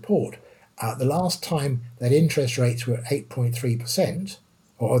last report, the last time that interest rates were 8.3%,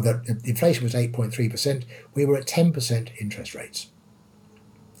 or that inflation was 8.3%, we were at 10% interest rates.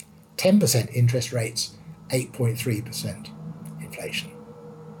 10% interest rates, 8.3% inflation.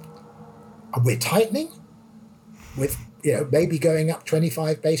 And we're tightening with maybe going up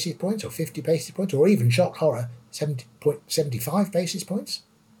 25 basis points or 50 basis points, or even shock horror, 75 basis points.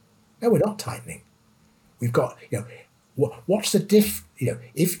 No, we're not tightening. We've got, what's the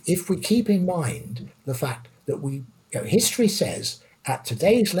if we keep in mind the fact that history says at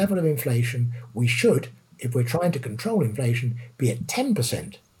today's level of inflation, we should, if we're trying to control inflation, be at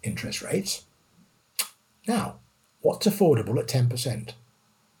 10% interest rates. Now, what's affordable at 10%?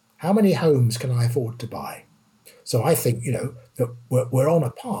 How many homes can I afford to buy? So I think, that we're on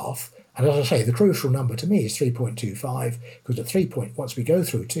a path. And as I say, the crucial number to me is 3.25, because once we go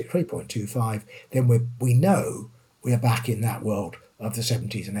through 3.25, then we know we are back in that world of the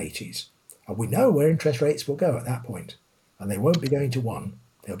 70s and 80s. And we know where interest rates will go at that point. And they won't be going to 1.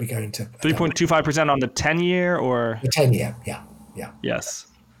 They'll be going to 3.25% on the 10-year or? The 10-year, yeah. Yes.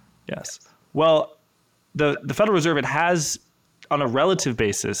 Well, the Federal Reserve, it has, on a relative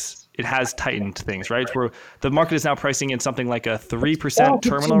basis, it has tightened things, right? Where the market is now pricing in something like a 3%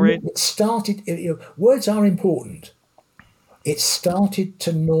 terminal rate. It started, words are important. It started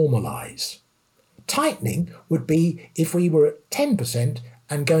to normalize. Tightening would be if we were at 10%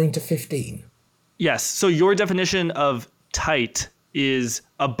 and going to 15. Yes. So your definition of tight is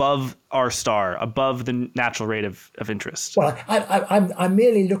above R*, above the natural rate of interest. Well, I'm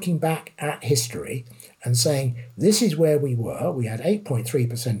merely looking back at history and saying this is where we were. We had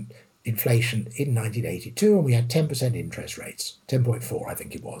 8.3% inflation in 1982, and we had 10% interest rates, 10.4, I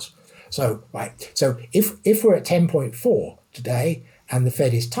think it was. So, right. So if we're at 10.4 today and the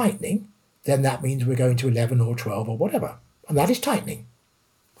Fed is tightening, then that means we're going to 11 or 12 or whatever. And that is tightening.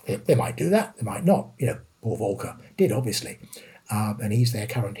 They might do that. They might not. Paul Volcker did, obviously. And he's their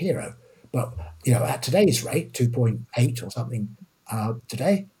current hero. But, at today's rate, 2.8 or something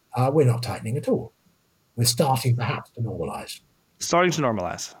today, we're not tightening at all. We're starting perhaps to normalize. Starting to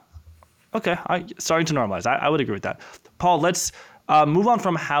normalize. Okay, starting to normalize. I would agree with that. Paul, let's move on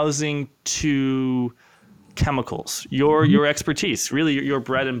from housing to chemicals, your expertise, really your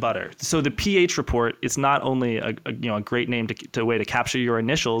bread and butter. So the pH report is not only a great name to way to capture your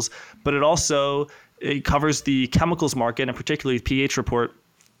initials, but it covers the chemicals market, and particularly the pH report.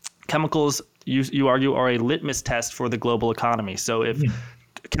 Chemicals, you argue, are a litmus test for the global economy. So if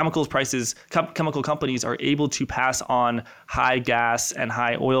chemical companies are able to pass on high gas and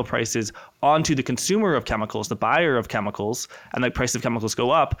high oil prices onto the consumer of chemicals, the buyer of chemicals, and the price of chemicals go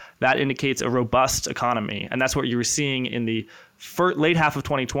up, that indicates a robust economy. And that's what you were seeing in the late half of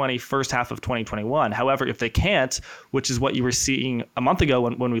 2020, first half of 2021. However, if they can't, which is what you were seeing a month ago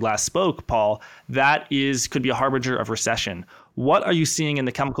when we last spoke, Paul, could be a harbinger of recession. What are you seeing in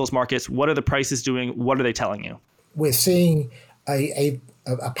the chemicals markets? What are the prices doing? What are they telling you? We're seeing a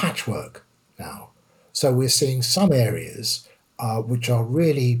patchwork now. So we're seeing some areas which are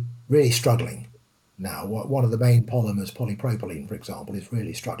really, really struggling now. One of the main polymers, polypropylene, for example, is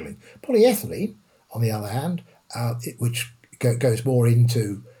really struggling. Polyethylene, on the other hand, which goes more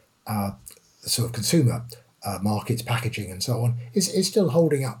into sort of consumer markets, packaging and so on, is still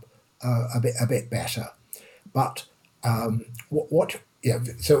holding up a bit better. But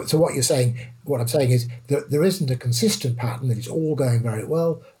so what you're saying, what I'm saying is that there isn't a consistent pattern that it's all going very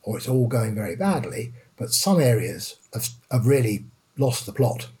well or it's all going very badly, but some areas have really lost the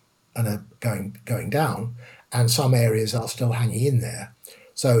plot and are going down, and some areas are still hanging in there.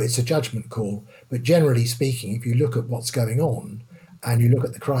 So it's a judgment call. But generally speaking, if you look at what's going on and you look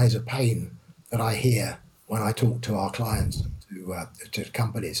at the cries of pain that I hear when I talk to our clients, to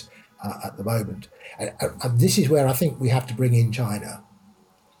companies at the moment, and this is where I think we have to bring in China.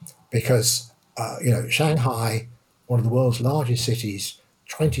 Because, Shanghai, one of the world's largest cities,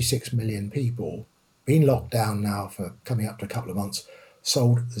 26 million people, been locked down now for coming up to a couple of months,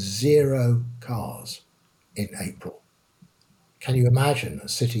 sold 0 cars in April. Can you imagine a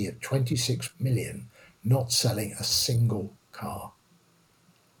city of 26 million not selling a single car?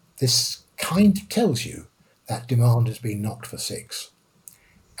 This kind of tells you that demand has been knocked for 6.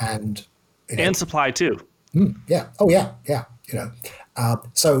 And supply too. Yeah. Oh, yeah. Yeah.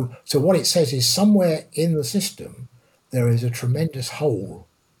 So what it says is somewhere in the system there is a tremendous hole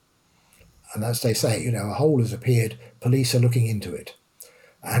And as they say, a hole has appeared, police are looking into it.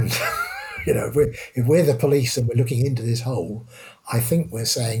 And, if we're the police and we're looking into this hole, I think we're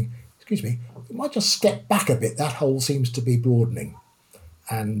saying, excuse me, we might just step back a bit. That hole seems to be broadening.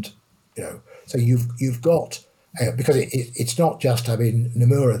 And, so you've got, because it's not just,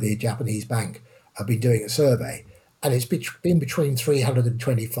 Nomura, the Japanese bank, have been doing a survey, and it's been between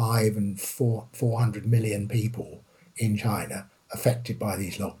 325 and 400 million people in China affected by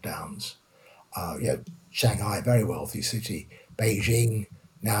these lockdowns. Shanghai, a very wealthy city, Beijing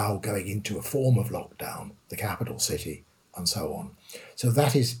now going into a form of lockdown, the capital city, and so on. So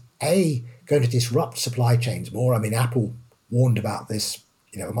that is going to disrupt supply chains more. Apple warned about this,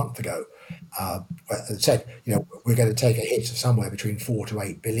 a month ago. Said, we're going to take a hit of somewhere between 4 to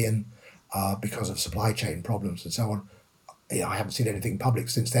 8 billion because of supply chain problems and so on. I haven't seen anything public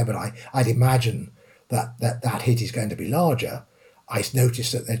since then, but I'd imagine that hit is going to be larger. I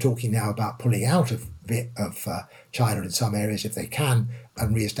noticed that they're talking now about pulling out of China in some areas if they can,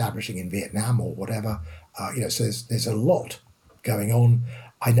 and re-establishing in Vietnam or whatever. So there's a lot going on.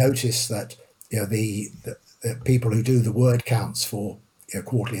 I noticed that the people who do the word counts for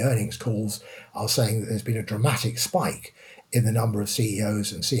quarterly earnings calls are saying that there's been a dramatic spike in the number of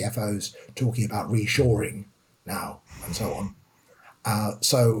CEOs and CFOs talking about reshoring now and so on.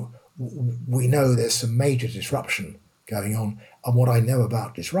 So we know there's some major disruption going on. And what I know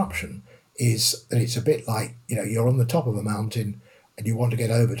about disruption is that it's a bit like, you're on the top of a mountain and you want to get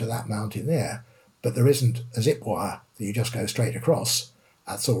over to that mountain there, but there isn't a zip wire that you just go straight across.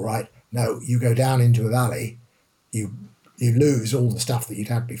 That's all right. No, you go down into a valley, you lose all the stuff that you'd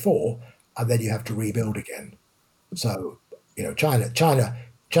had before, and then you have to rebuild again. So, China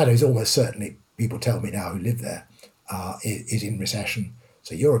is almost certainly, people tell me now who live there, is in recession.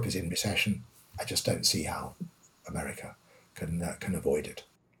 So Europe is in recession. I just don't see how America can avoid it.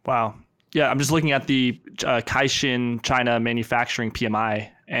 Wow. Yeah, I'm just looking at the Caixin China manufacturing PMI,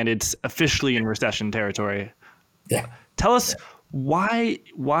 and it's officially in recession territory. Yeah. Tell us why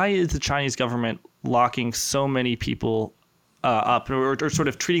is the Chinese government locking so many people up, or sort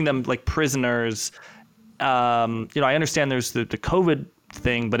of treating them like prisoners? I understand there's the COVID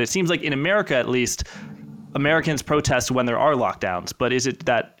thing, but it seems like in America, at least, Americans protest when there are lockdowns. But is it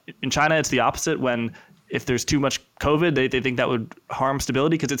that in China it's the opposite? When if there's too much COVID, they think that would harm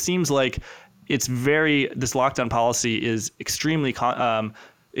stability? Because it seems like this lockdown policy is extremely,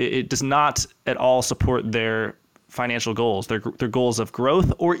 it does not at all support their financial goals, their goals of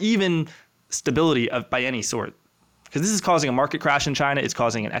growth or even stability by any sort. Because this is causing a market crash in China. It's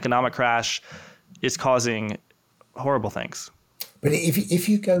causing an economic crash. It's causing horrible things. But if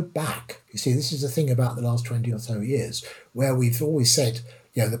you go back, you see, this is the thing about the last 20 or so years, where we've always said,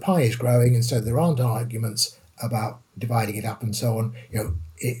 the pie is growing, and so there aren't arguments about dividing it up and so on.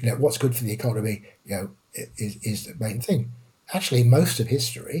 What's good for the economy, is the main thing. Actually, most of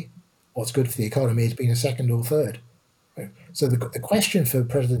history, what's good for the economy has been a second or third. So the question for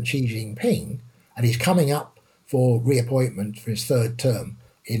President Xi Jinping, and he's coming up for reappointment for his third term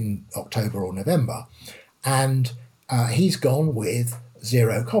in October or November, and he's gone with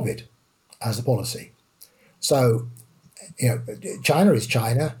zero COVID as a policy. So, China is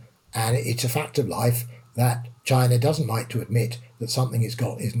China, and it's a fact of life that China doesn't like to admit that something it's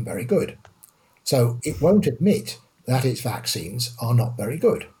got isn't very good. So it won't admit that its vaccines are not very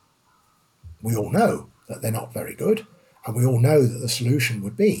good. We all know that they're not very good, and we all know that the solution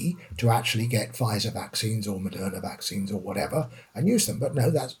would be to actually get Pfizer vaccines or Moderna vaccines or whatever and use them. But no,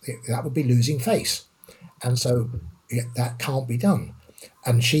 that would be losing face. And so that can't be done.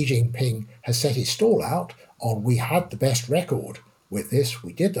 And Xi Jinping has set his stall out on, we had the best record with this,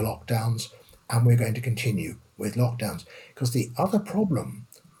 we did the lockdowns, and we're going to continue with lockdowns. Because the other problem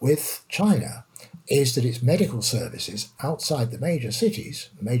with China is that its medical services outside the major cities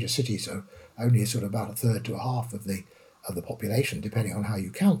are only sort of about a third to a half of the population, depending on how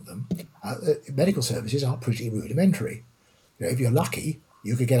you count them, medical services are pretty rudimentary. If you're lucky,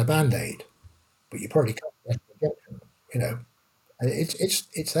 you could get a Band-Aid, but you probably can't get an injection.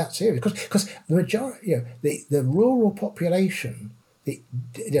 It's that serious because the majority, the rural population, the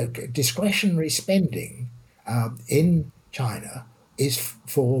discretionary spending in China is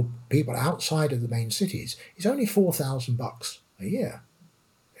for people outside of the main cities is only $4,000 a year.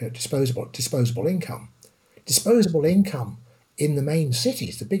 Disposable income. Disposable income in the main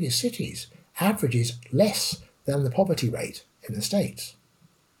cities, the biggest cities, averages less than the poverty rate in the States.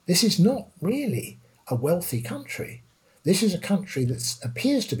 This is not really a wealthy country. This is a country that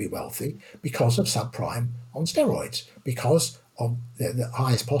appears to be wealthy because of subprime on steroids, because of the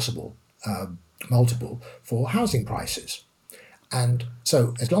highest possible multiple for housing prices. And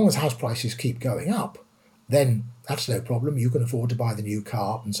so as long as house prices keep going up, then that's no problem. You can afford to buy the new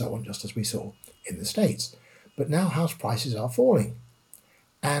car and so on, just as we saw in the States. But now house prices are falling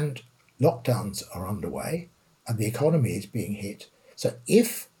and lockdowns are underway and the economy is being hit. So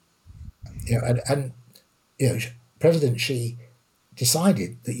if, President Xi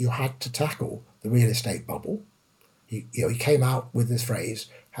decided that you had to tackle the real estate bubble. He came out with this phrase,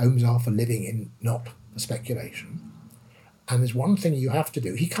 homes are for living in, not for speculation. And there's one thing you have to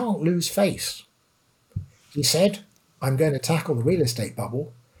do. He can't lose face. He said, I'm going to tackle the real estate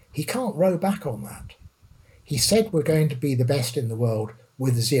bubble. He can't row back on that. He said we're going to be the best in the world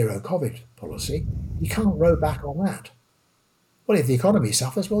with the zero COVID policy. He can't row back on that. Well, if the economy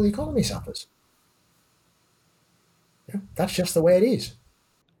suffers, well, the economy suffers. That's just the way it is.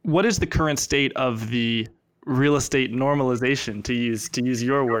 What is the current state of the real estate normalization, to use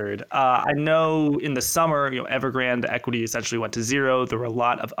your word? I know in the summer, Evergrande equity essentially went to zero. There were a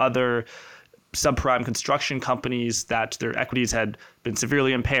lot of other subprime construction companies that their equities had been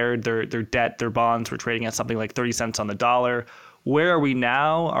severely impaired. Their debt, their bonds were trading at something like 30 cents on the dollar. Where are we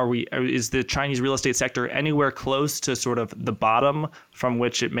now? Is the Chinese real estate sector anywhere close to sort of the bottom from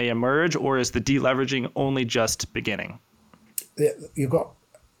which it may emerge, or is the deleveraging only just beginning? You've got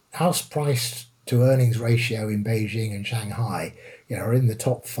house price to earnings ratio in Beijing and Shanghai, are in the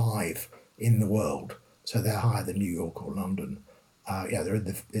top 5 in the world. So they're higher than New York or London. They're in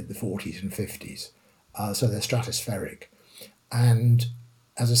the 40s and 50s. So they're stratospheric. And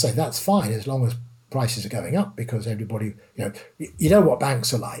as I say, that's fine as long as prices are going up, because everybody, you know what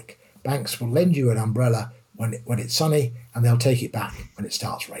banks are like. Banks will lend you an umbrella when it's sunny, and they'll take it back when it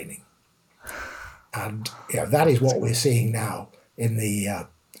starts raining. And that is what we're seeing now in the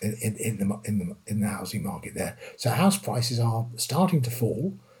housing market there. So house prices are starting to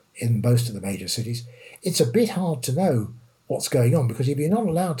fall in most of the major cities. It's a bit hard to know what's going on, because if you're not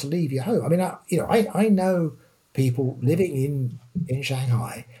allowed to leave your home, I mean, I know people living in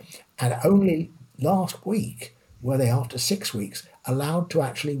Shanghai, and only last week were they, after 6 weeks, allowed to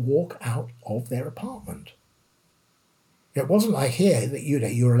actually walk out of their apartment. It wasn't like here that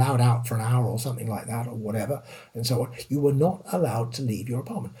you were allowed out for an hour or something like that, or whatever, and so on. You were not allowed to leave your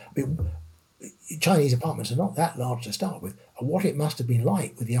apartment. I mean, Chinese apartments are not that large to start with, and what it must have been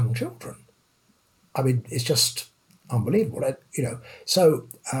like with young children. I mean, it's just unbelievable, So,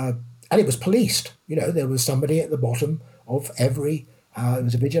 and it was policed. There was somebody at the bottom of every. There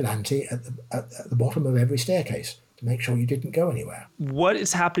was a vigilante at the bottom of every staircase to make sure you didn't go anywhere. What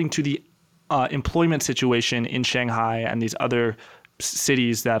is happening to the employment situation in Shanghai and these other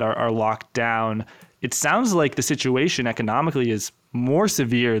cities that are locked down? It sounds like the situation economically is more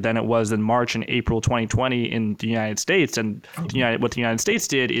severe than it was in March and April 2020 in the United States. And what the United States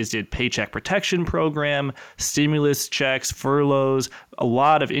did paycheck protection program, stimulus checks, furloughs, a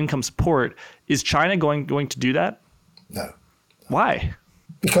lot of income support. Is China going to do that? No. Why?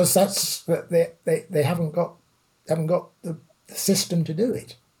 Because they haven't got the system to do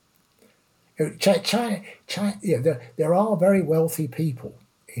it. China, there are very wealthy people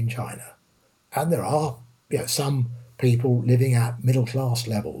in China, and there are some people living at middle class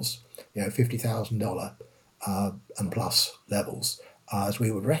levels, $50,000 and plus levels, as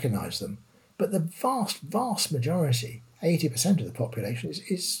we would recognise them. But the vast majority, 80% of the population,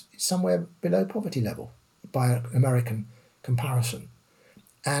 is somewhere below poverty level by an American comparison,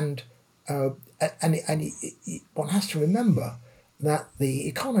 and one has to remember that the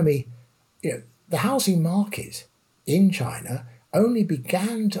economy, the housing market in China only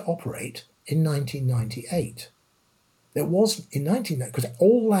began to operate in 1998. There was in 1990, because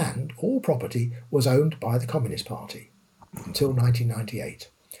all land, all property was owned by the Communist Party until 1998,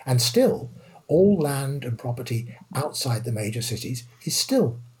 and still all land and property outside the major cities is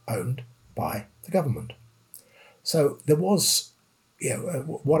still owned by the government. So there was,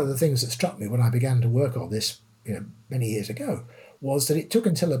 one of the things that struck me when I began to work on this, many years ago, was that it took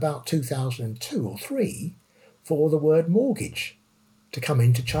until about 2002 or 3 for the word mortgage to come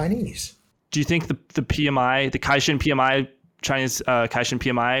into Chinese. Do you think the PMI, the Caixin PMI, China's Caixin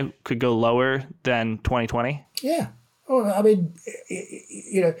PMI, could go lower than 2020? Yeah. Well, I mean,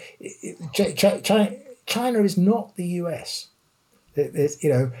 China is not the US.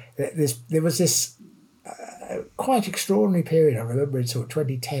 There was this quite extraordinary period, I remember in sort of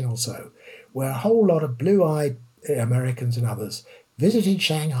 2010 or so, where a whole lot of blue-eyed Americans and others visited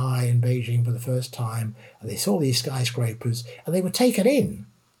Shanghai and Beijing for the first time, and they saw these skyscrapers, and they were taken in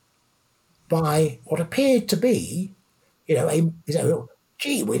by what appeared to be,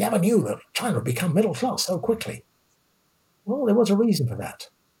 gee, we never knew that China would become middle class so quickly. Well, there was a reason for that.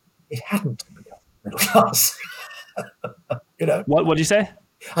 It hadn't become middle class. You know, What did you say?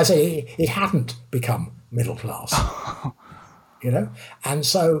 I say it hadn't become middle class. You know, and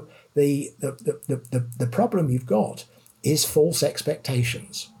so the problem you've got is false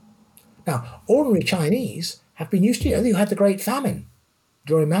expectations. Now, ordinary Chinese have been used to it. You had the Great Famine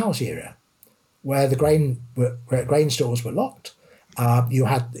during Mao's era, where the grain stores were locked. You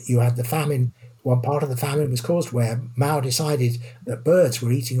had the famine. One part of the famine was caused where Mao decided that birds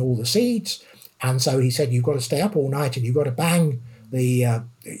were eating all the seeds, and so he said you've got to stay up all night and you've got to bang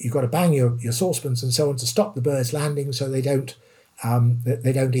your saucepans and so on to stop the birds landing so they don't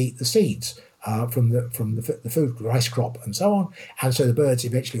eat the seeds from the food rice crop and so on, and so the birds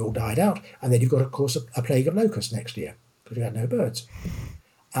eventually all died out, and then you've got of course a plague of locusts next year because you had no birds.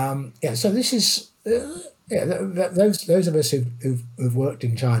 So this is those of us who've worked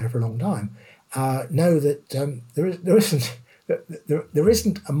in China for a long time know that there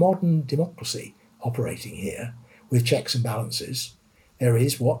isn't a modern democracy operating here with checks and balances. There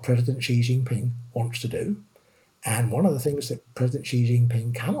is what President Xi Jinping wants to do, and one of the things that President Xi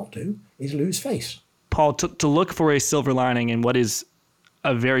Jinping cannot do is lose face. Paul, to look for a silver lining in what is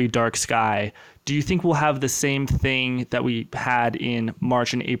a very dark sky, do you think we'll have the same thing that we had in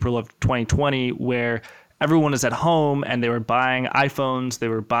March and April of 2020, where everyone is at home and they were buying iPhones, they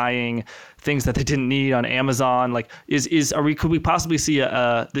were buying things that they didn't need on Amazon? Like, could we possibly see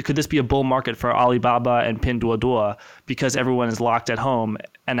could this be a bull market for Alibaba and Pinduoduo because everyone is locked at home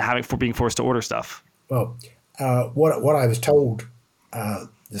and being forced to order stuff? Well, what I was told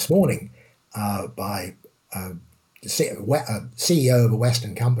this morning by the CEO of a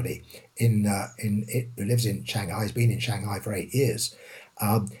Western company who lives in Shanghai, has been in Shanghai for 8 years,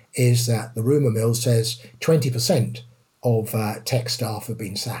 is that the rumor mill says 20% of tech staff have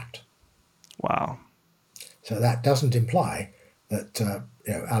been sacked. Wow. So that doesn't imply that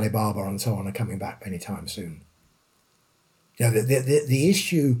Alibaba and so on are coming back anytime soon. The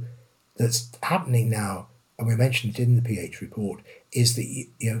issue that's happening now, and we mentioned it in the PH report, is that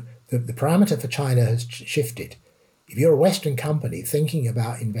the parameter for China has shifted. If you're a Western company thinking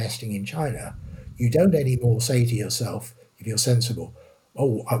about investing in China, you don't anymore say to yourself, if you're sensible,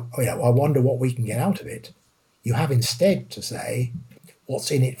 I wonder what we can get out of it. You have instead to say,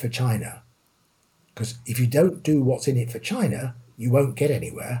 what's in it for China? Because if you don't do what's in it for China, you won't get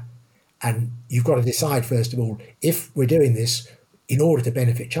anywhere. And you've got to decide, first of all, if we're doing this in order to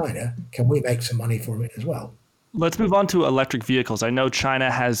benefit China, can we make some money from it as well? Let's move on to electric vehicles. I know China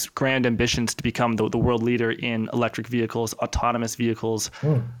has grand ambitions to become the world leader in electric vehicles, autonomous vehicles.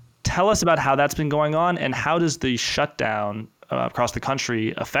 Tell us about how that's been going on, and how does the shutdown across the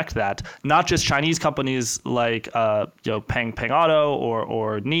country affect that? Not just Chinese companies like Peng Auto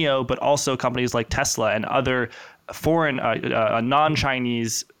or NIO, but also companies like Tesla and other foreign,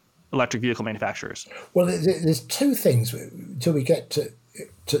 non-Chinese electric vehicle manufacturers. Well, there's two things until we get to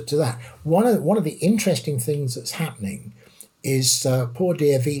that. One of the interesting things that's happening is poor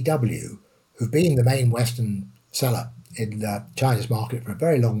dear VW, who've been the main Western seller in China's market for a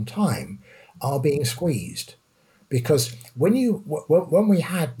very long time, are being squeezed. Because when we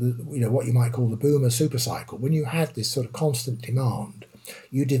had what you might call the boomer super cycle, when you had this sort of constant demand,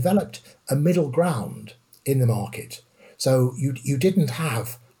 you developed a middle ground in the market. So you didn't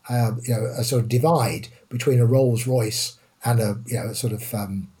have a sort of divide between a Rolls Royce and a sort of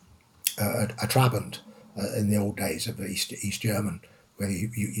a Trabant in the old days of East German, where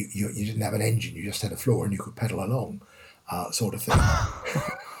you didn't have an engine, you just had a floor and you could pedal along, sort of thing.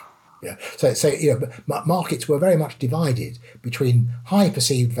 Yeah. So markets were very much divided between high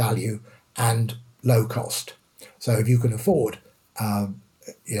perceived value and low cost. So if you can afford,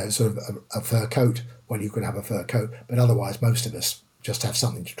 sort of a fur coat, well, you can have a fur coat, but otherwise most of us just have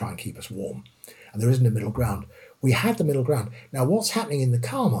something to try and keep us warm. And there isn't a middle ground. We had the middle ground. Now, what's happening in the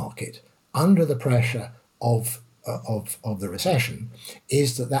car market under the pressure of the recession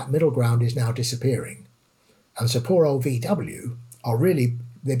is that middle ground is now disappearing. And so poor old VW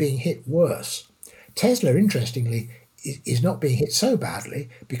they're being hit worse. Tesla, interestingly, is not being hit so badly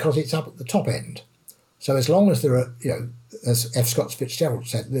because it's up at the top end. So as long as there are, as F. Scott Fitzgerald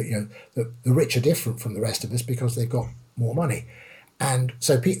said, the rich are different from the rest of us because they've got more money. And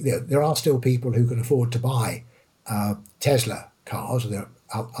so there are still people who can afford to buy Tesla cars, or there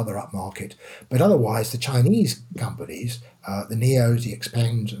are other upmarket. But otherwise, the Chinese companies, the NIOs, the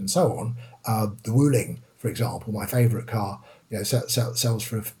Xpengs, and so on, the Wuling, for example, my favorite car, sells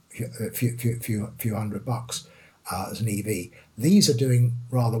for a few $100 as an EV. These are doing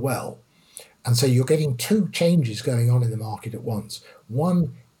rather well. And so you're getting two changes going on in the market at once.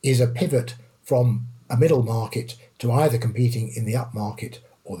 One is a pivot from a middle market to either competing in the up market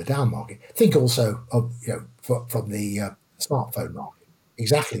or the down market. Think also of from the smartphone market.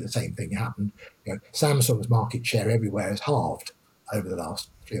 Exactly the same thing happened. Samsung's market share everywhere has halved over the last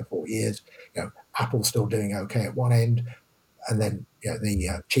 3 or 4 years. Apple's still doing okay at one end, and then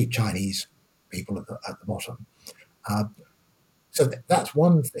the cheap Chinese people at the bottom. So that's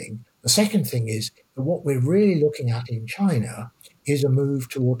one thing. The second thing is that what we're really looking at in China is a move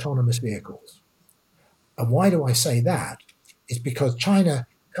to autonomous vehicles. And why do I say that? It's because China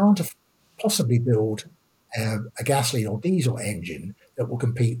can't possibly build a gasoline or diesel engine that will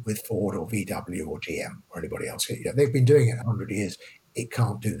compete with Ford or VW or GM or anybody else. They've been doing it 100 years. It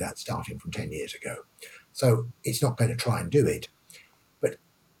can't do that starting from 10 years ago. So it's not going to try and do it. But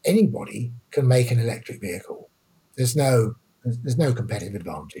anybody can make an electric vehicle. There's no competitive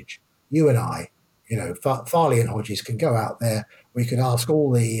advantage. You and I, Farley and Hodges can go out there. We can ask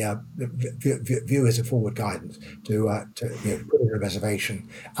all the viewers of Forward Guidance to put in a reservation,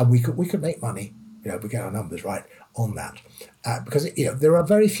 and we could make money. We get our numbers right on that, because there are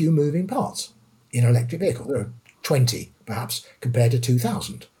very few moving parts in an electric vehicle. There are 20 perhaps compared to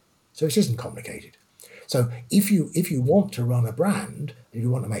 2,000, so it isn't complicated. So if you want to run a brand, if you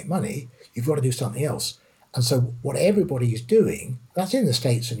want to make money, you've got to do something else. And so what everybody is doing, that's in the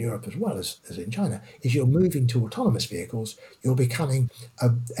States and Europe as well as in China, is you're moving to autonomous vehicles. You're becoming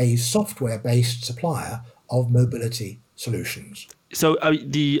a software-based supplier of mobility solutions. So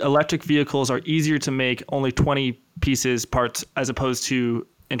the electric vehicles are easier to make, only 20 parts, as opposed to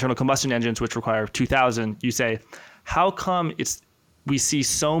internal combustion engines, which require 2,000. You say, how come we see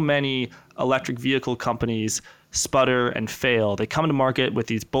so many electric vehicle companies sputter and fail? They come to market with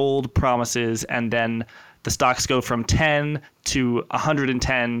these bold promises, and then the stocks go from 10 to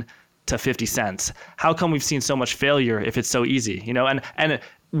 110 to 50 cents. How come we've seen so much failure if it's so easy? And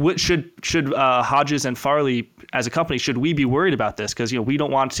what should Hodges and Farley as a company, should we be worried about this? Because we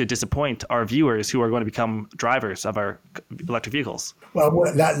don't want to disappoint our viewers who are going to become drivers of our electric vehicles. Well,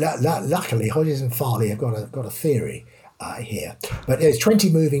 luckily Hodges and Farley have got a theory here, but there's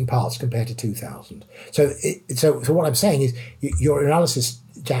 20 moving parts compared to 2,000. So what I'm saying is your analysis,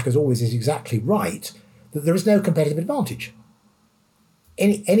 Jack, as always, is exactly right. That there is no competitive advantage.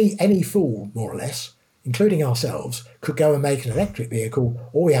 Any fool, more or less, including ourselves, could go and make an electric vehicle.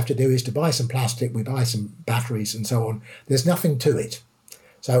 All we have to do is to buy some plastic, we buy some batteries and so on. There's nothing to it.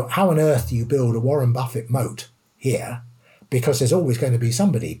 So how on earth do you build a Warren Buffett moat here? Because there's always going to be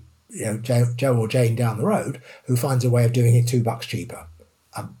somebody, Joe or Jane down the road, who finds a way of doing it $2 cheaper.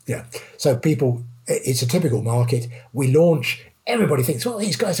 So people, it's a typical market. We launch, everybody thinks, well,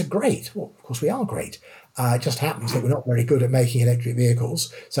 these guys are great. Well, of course we are great. It just happens that we're not very good at making electric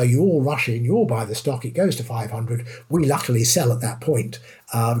vehicles. So you all rush in, you all buy the stock, it goes to 500. We luckily sell at that point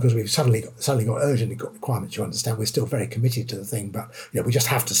because we've suddenly got urgent requirements. You understand, we're still very committed to the thing, but we just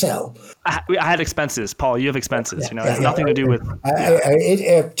have to sell. I had expenses, Paul. You have expenses. It has nothing to do with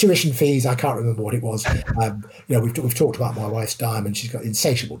tuition fees. I can't remember what it was. We've talked about my wife's diamond. She's got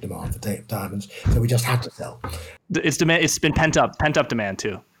insatiable demand for diamonds, so we just had to sell. It's demand. It's been pent up demand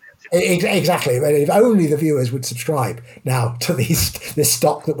too. Exactly. If only the viewers would subscribe now to this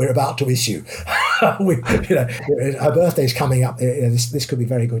stock that we're about to issue. Her birthday's coming up. This could be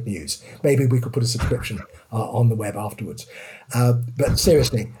very good news. Maybe we could put a subscription on the web afterwards. But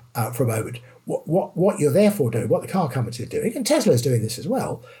seriously, for a moment, what you're therefore doing, what the car companies are doing, and Tesla's doing this as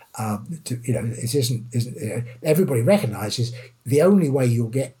well. It isn't. Everybody recognises the only way you'll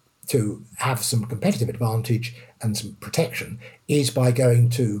get to have some competitive advantage and some protection is by going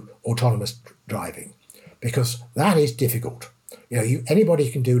to autonomous driving, because that is difficult. Anybody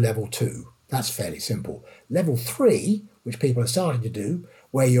can do level 2. That's fairly simple. Level 3, which people are starting to do,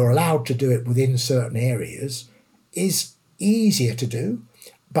 where you're allowed to do it within certain areas, is easier to do,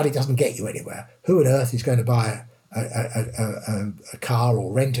 but it doesn't get you anywhere. Who on earth is going to buy a car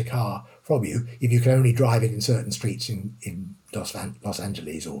or rent a car from you if you can only drive it in certain streets in Los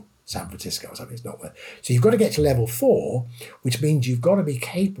Angeles or San Francisco or something? It's not worth. So you've got to get to level 4, which means you've got to be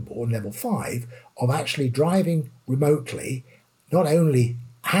capable in level 5 of actually driving remotely, not only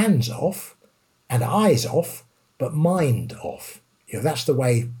hands off and eyes off, but mind off. That's the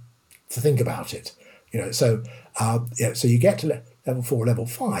way to think about it. So you get to level 4, level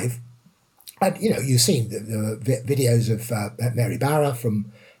 5, and you've seen the videos of Mary Barra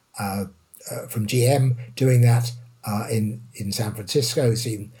from GM doing that in San Francisco. You've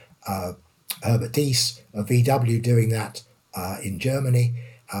seen Herbert Diess of VW doing that in Germany.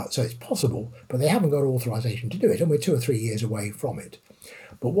 So it's possible, but they haven't got authorization to do it, and we're 2 or 3 years away from it.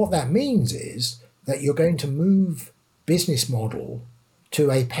 But what that means is that you're going to move business model to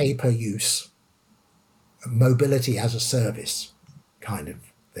a pay-per-use, mobility as a service kind of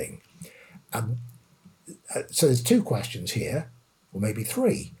thing. so there's two questions here, or maybe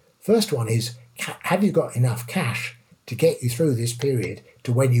three. First one is, have you got enough cash to get you through this period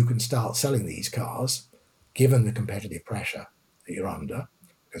to when you can start selling these cars, given the competitive pressure that you're under?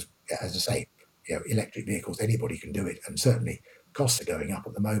 Because, as I say, electric vehicles, anybody can do it, and certainly costs are going up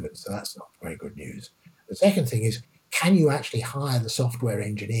at the moment, so that's not very good news. The second thing is, can you actually hire the software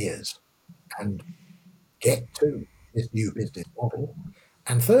engineers and get to this new business model?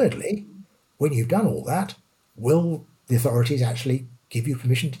 And thirdly, when you've done all that, will the authorities actually give you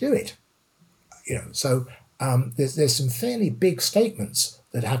permission to do it? So there's some fairly big statements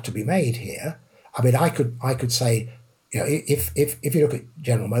that have to be made here. I mean, I could say, if you look at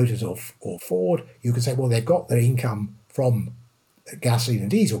General Motors or Ford, you could say, well, they've got their income from gasoline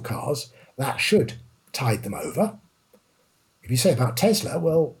and diesel cars. That should tide them over. If you say about Tesla,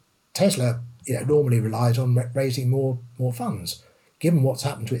 well, Tesla normally relies on raising more funds. Given what's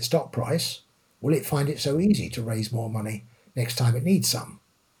happened to its stock price, will it find it so easy to raise more money next time it needs some?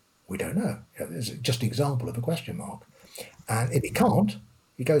 We don't know. There's just an example of a question mark. And if it can't,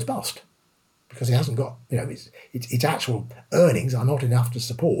 it goes bust, because it hasn't got, its actual earnings are not enough to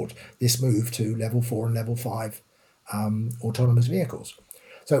support this move to level 4 and level 5 autonomous vehicles.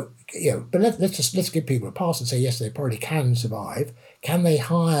 So, but let's give people a pass and say, yes, they probably can survive. Can they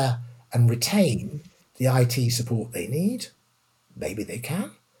hire and retain the IT support they need? Maybe they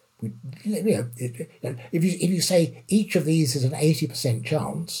can. If you say each of these is an 80%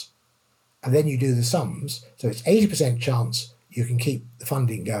 chance, and then you do the sums, so it's 80% chance you can keep the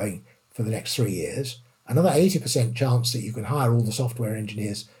funding going for the next 3 years, another 80% chance that you can hire all the software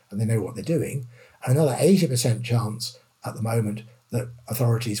engineers and they know what they're doing, another 80% chance at the moment that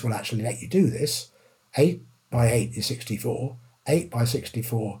authorities will actually let you do this. 8 by 8 is 64. 8 by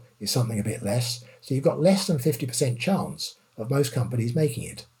 64 is something a bit less. So you've got less than 50% chance of most companies making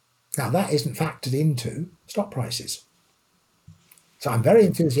it. Now, that isn't factored into stock prices. So I'm very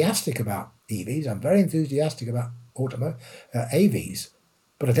enthusiastic about EVs. I'm very enthusiastic about AVs,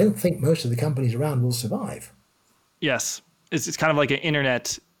 but I don't think most of the companies around will survive. Yes. It's kind of like an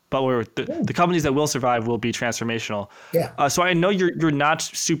internet, but where the companies that will survive will be transformational. Yeah. So I know you're not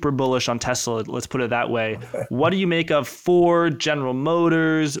super bullish on Tesla. Let's put it that way. What do you make of Ford, General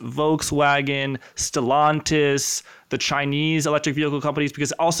Motors, Volkswagen, Stellantis, the Chinese electric vehicle companies?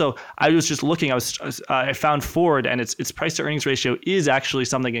 Because also I was just looking. I found Ford, and its price to earnings ratio is actually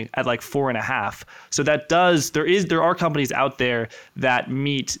something at like 4.5. So there are companies out there that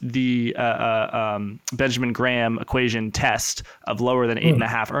meet the Benjamin Graham equation test of lower than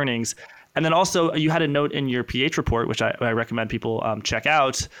 8.5 earnings. And then also you had a note in your PH report, which I recommend people check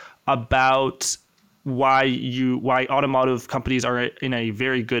out, about why automotive companies are in a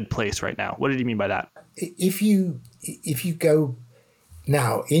very good place right now. What did you mean by that? If you go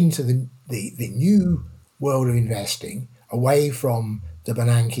now into the new world of investing, away from the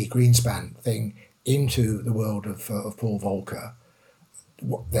Bernanke Greenspan thing into the world of Paul Volcker,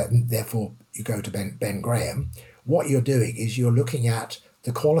 therefore you go to Ben Graham, what you're doing is you're looking at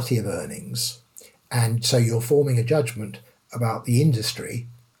the quality of earnings, and so you're forming a judgment about the industry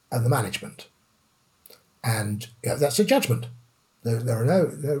and the management. And that's a judgment. There are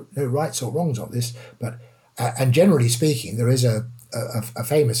no rights or wrongs on this, but and generally speaking, there is a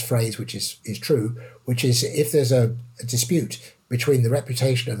famous phrase which is true, which is, if there's a dispute between the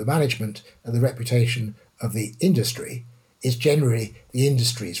reputation of the management and the reputation of the industry, it's generally the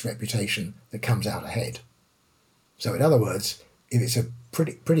industry's reputation that comes out ahead. So in other words, if it's a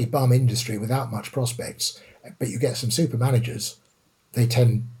pretty bum industry without much prospects, but you get some super managers, they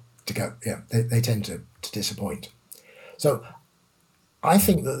tend to go, they tend to disappoint. So I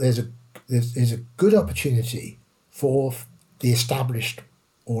think that there's a good opportunity for the established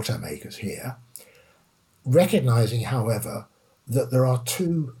automakers here, recognizing, however, that there are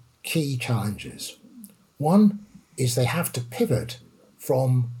two key challenges. One is they have to pivot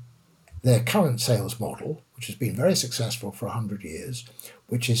from their current sales model, which has been very successful for 100 years,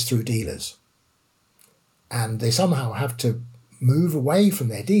 which is through dealers. And they somehow have to move away from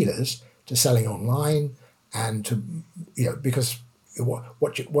their dealers to selling online, and to, because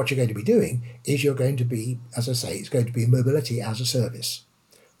what you're going to be doing is you're going to be, as I say, it's going to be mobility as a service.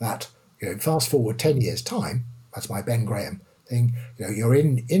 That, fast forward 10 years' time, that's my Ben Graham thing, you're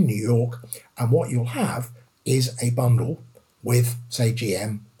in New York, and what you'll have is a bundle with, say,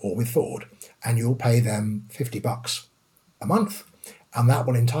 GM or with Ford, and you'll pay them $50 a month, and that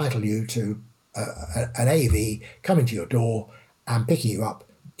will entitle you to an AV coming to your door and picking you up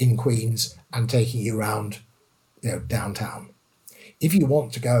in Queens and taking you around, downtown. If you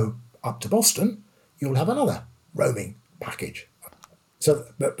want to go up to Boston, you'll have another roaming package.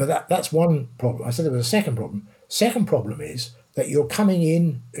 That's one problem. I said there was a second problem. Second problem is that you're coming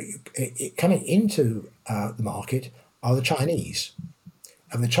into the market are the Chinese,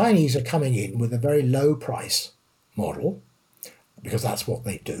 and the Chinese are coming in with a very low price model because that's what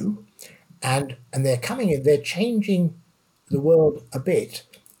they do, and they're coming in. They're changing the world a bit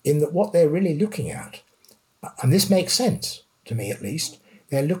in that what they're really looking at, and this makes sense to me at least.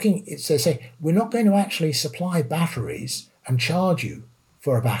 They say we're not going to actually supply batteries and charge you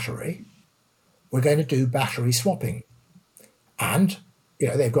for a battery. We're going to do battery swapping. And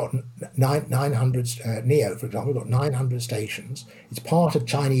they've got 900 NIO, for example, got 900 stations. It's part of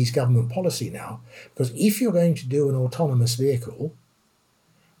Chinese government policy now, because if you're going to do an autonomous vehicle,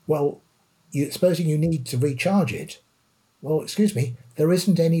 well, supposing you need to recharge it, well, excuse me, there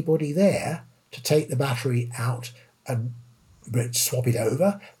isn't anybody there to take the battery out and swap it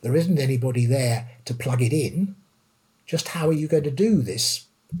over. There isn't anybody there to plug it in. Just how are you going to do this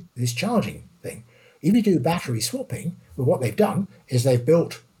charging thing? If you do battery swapping, well, what they've done is they've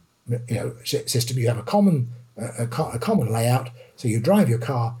built a system. You have a common layout. So you drive your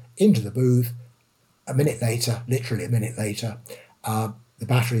car into the booth. Literally a minute later, the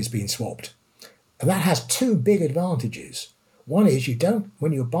battery has been swapped. And that has two big advantages. One is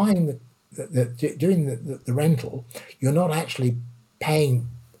when you're buying doing the rental, you're not actually paying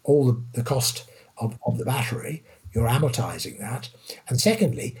all the cost of the battery. You're amortizing that. And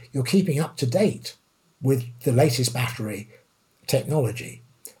secondly, you're keeping up to date with the latest battery technology,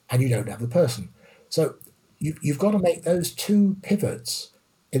 and you don't have the person. So you've got to make those two pivots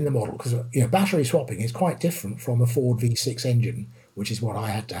in the model, because battery swapping is quite different from a Ford V6 engine, which is what I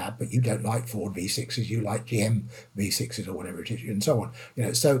had to have, but you don't like Ford V6s, you like GM V6s or whatever it is, and so on.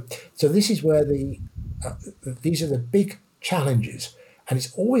 So this is where these are the big challenges, and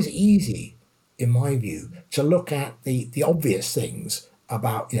it's always easy, in my view, to look at the obvious things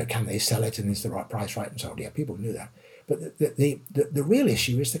about, can they sell it and is the right price right and so on. Yeah, people knew that. But the real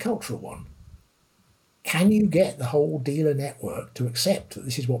issue is the cultural one. Can you get the whole dealer network to accept that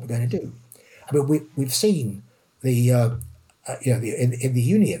this is what we're going to do? I mean, we've seen in the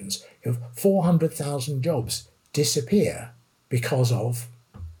unions, 400,000 jobs disappear because of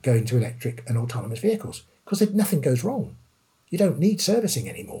going to electric and autonomous vehicles, because nothing goes wrong. You don't need servicing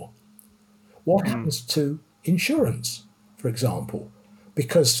anymore. What happens to insurance, for example?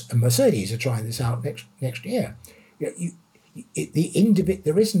 Because Mercedes are trying this out next year.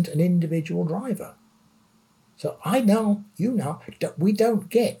 There isn't an individual driver. So we don't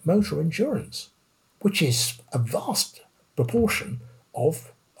get motor insurance, which is a vast proportion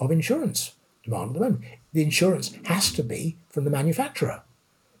of insurance demand at the moment. The insurance has to be from the manufacturer,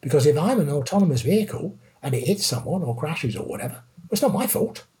 because if I'm an autonomous vehicle and it hits someone or crashes or whatever, it's not my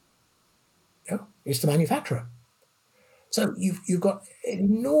fault. It's the manufacturer. So you've got an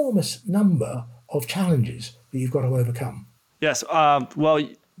enormous number of challenges that you've got to overcome. Yes. Well,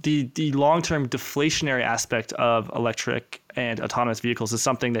 the long-term deflationary aspect of electric and autonomous vehicles is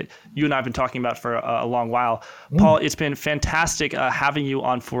something that you and I have been talking about for a long while. Paul, it's been fantastic having you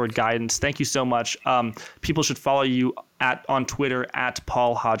on Forward Guidance. Thank you so much. People should follow you on Twitter at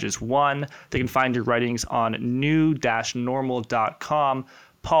Paul Hodges1. They can find your writings on new-normal.com.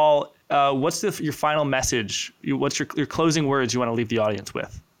 Paul, what's your final message? What's your closing words you want to leave the audience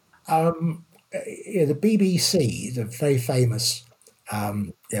with? The BBC is a very famous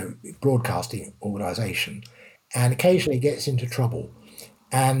broadcasting organisation, and occasionally gets into trouble.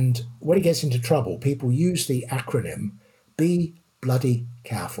 And when it gets into trouble, people use the acronym "Be bloody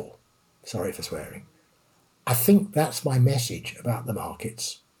careful." Sorry for swearing. I think that's my message about the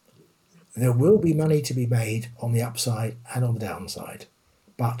markets. There will be money to be made on the upside and on the downside,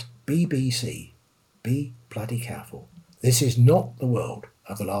 but BBC, be bloody careful. This is not the world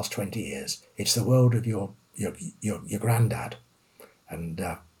of the last 20 years. It's the world of your granddad. And,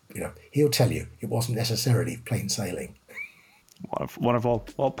 he'll tell you it wasn't necessarily plain sailing. Wonderful.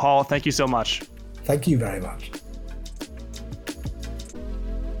 Well, Paul, thank you so much. Thank you very much.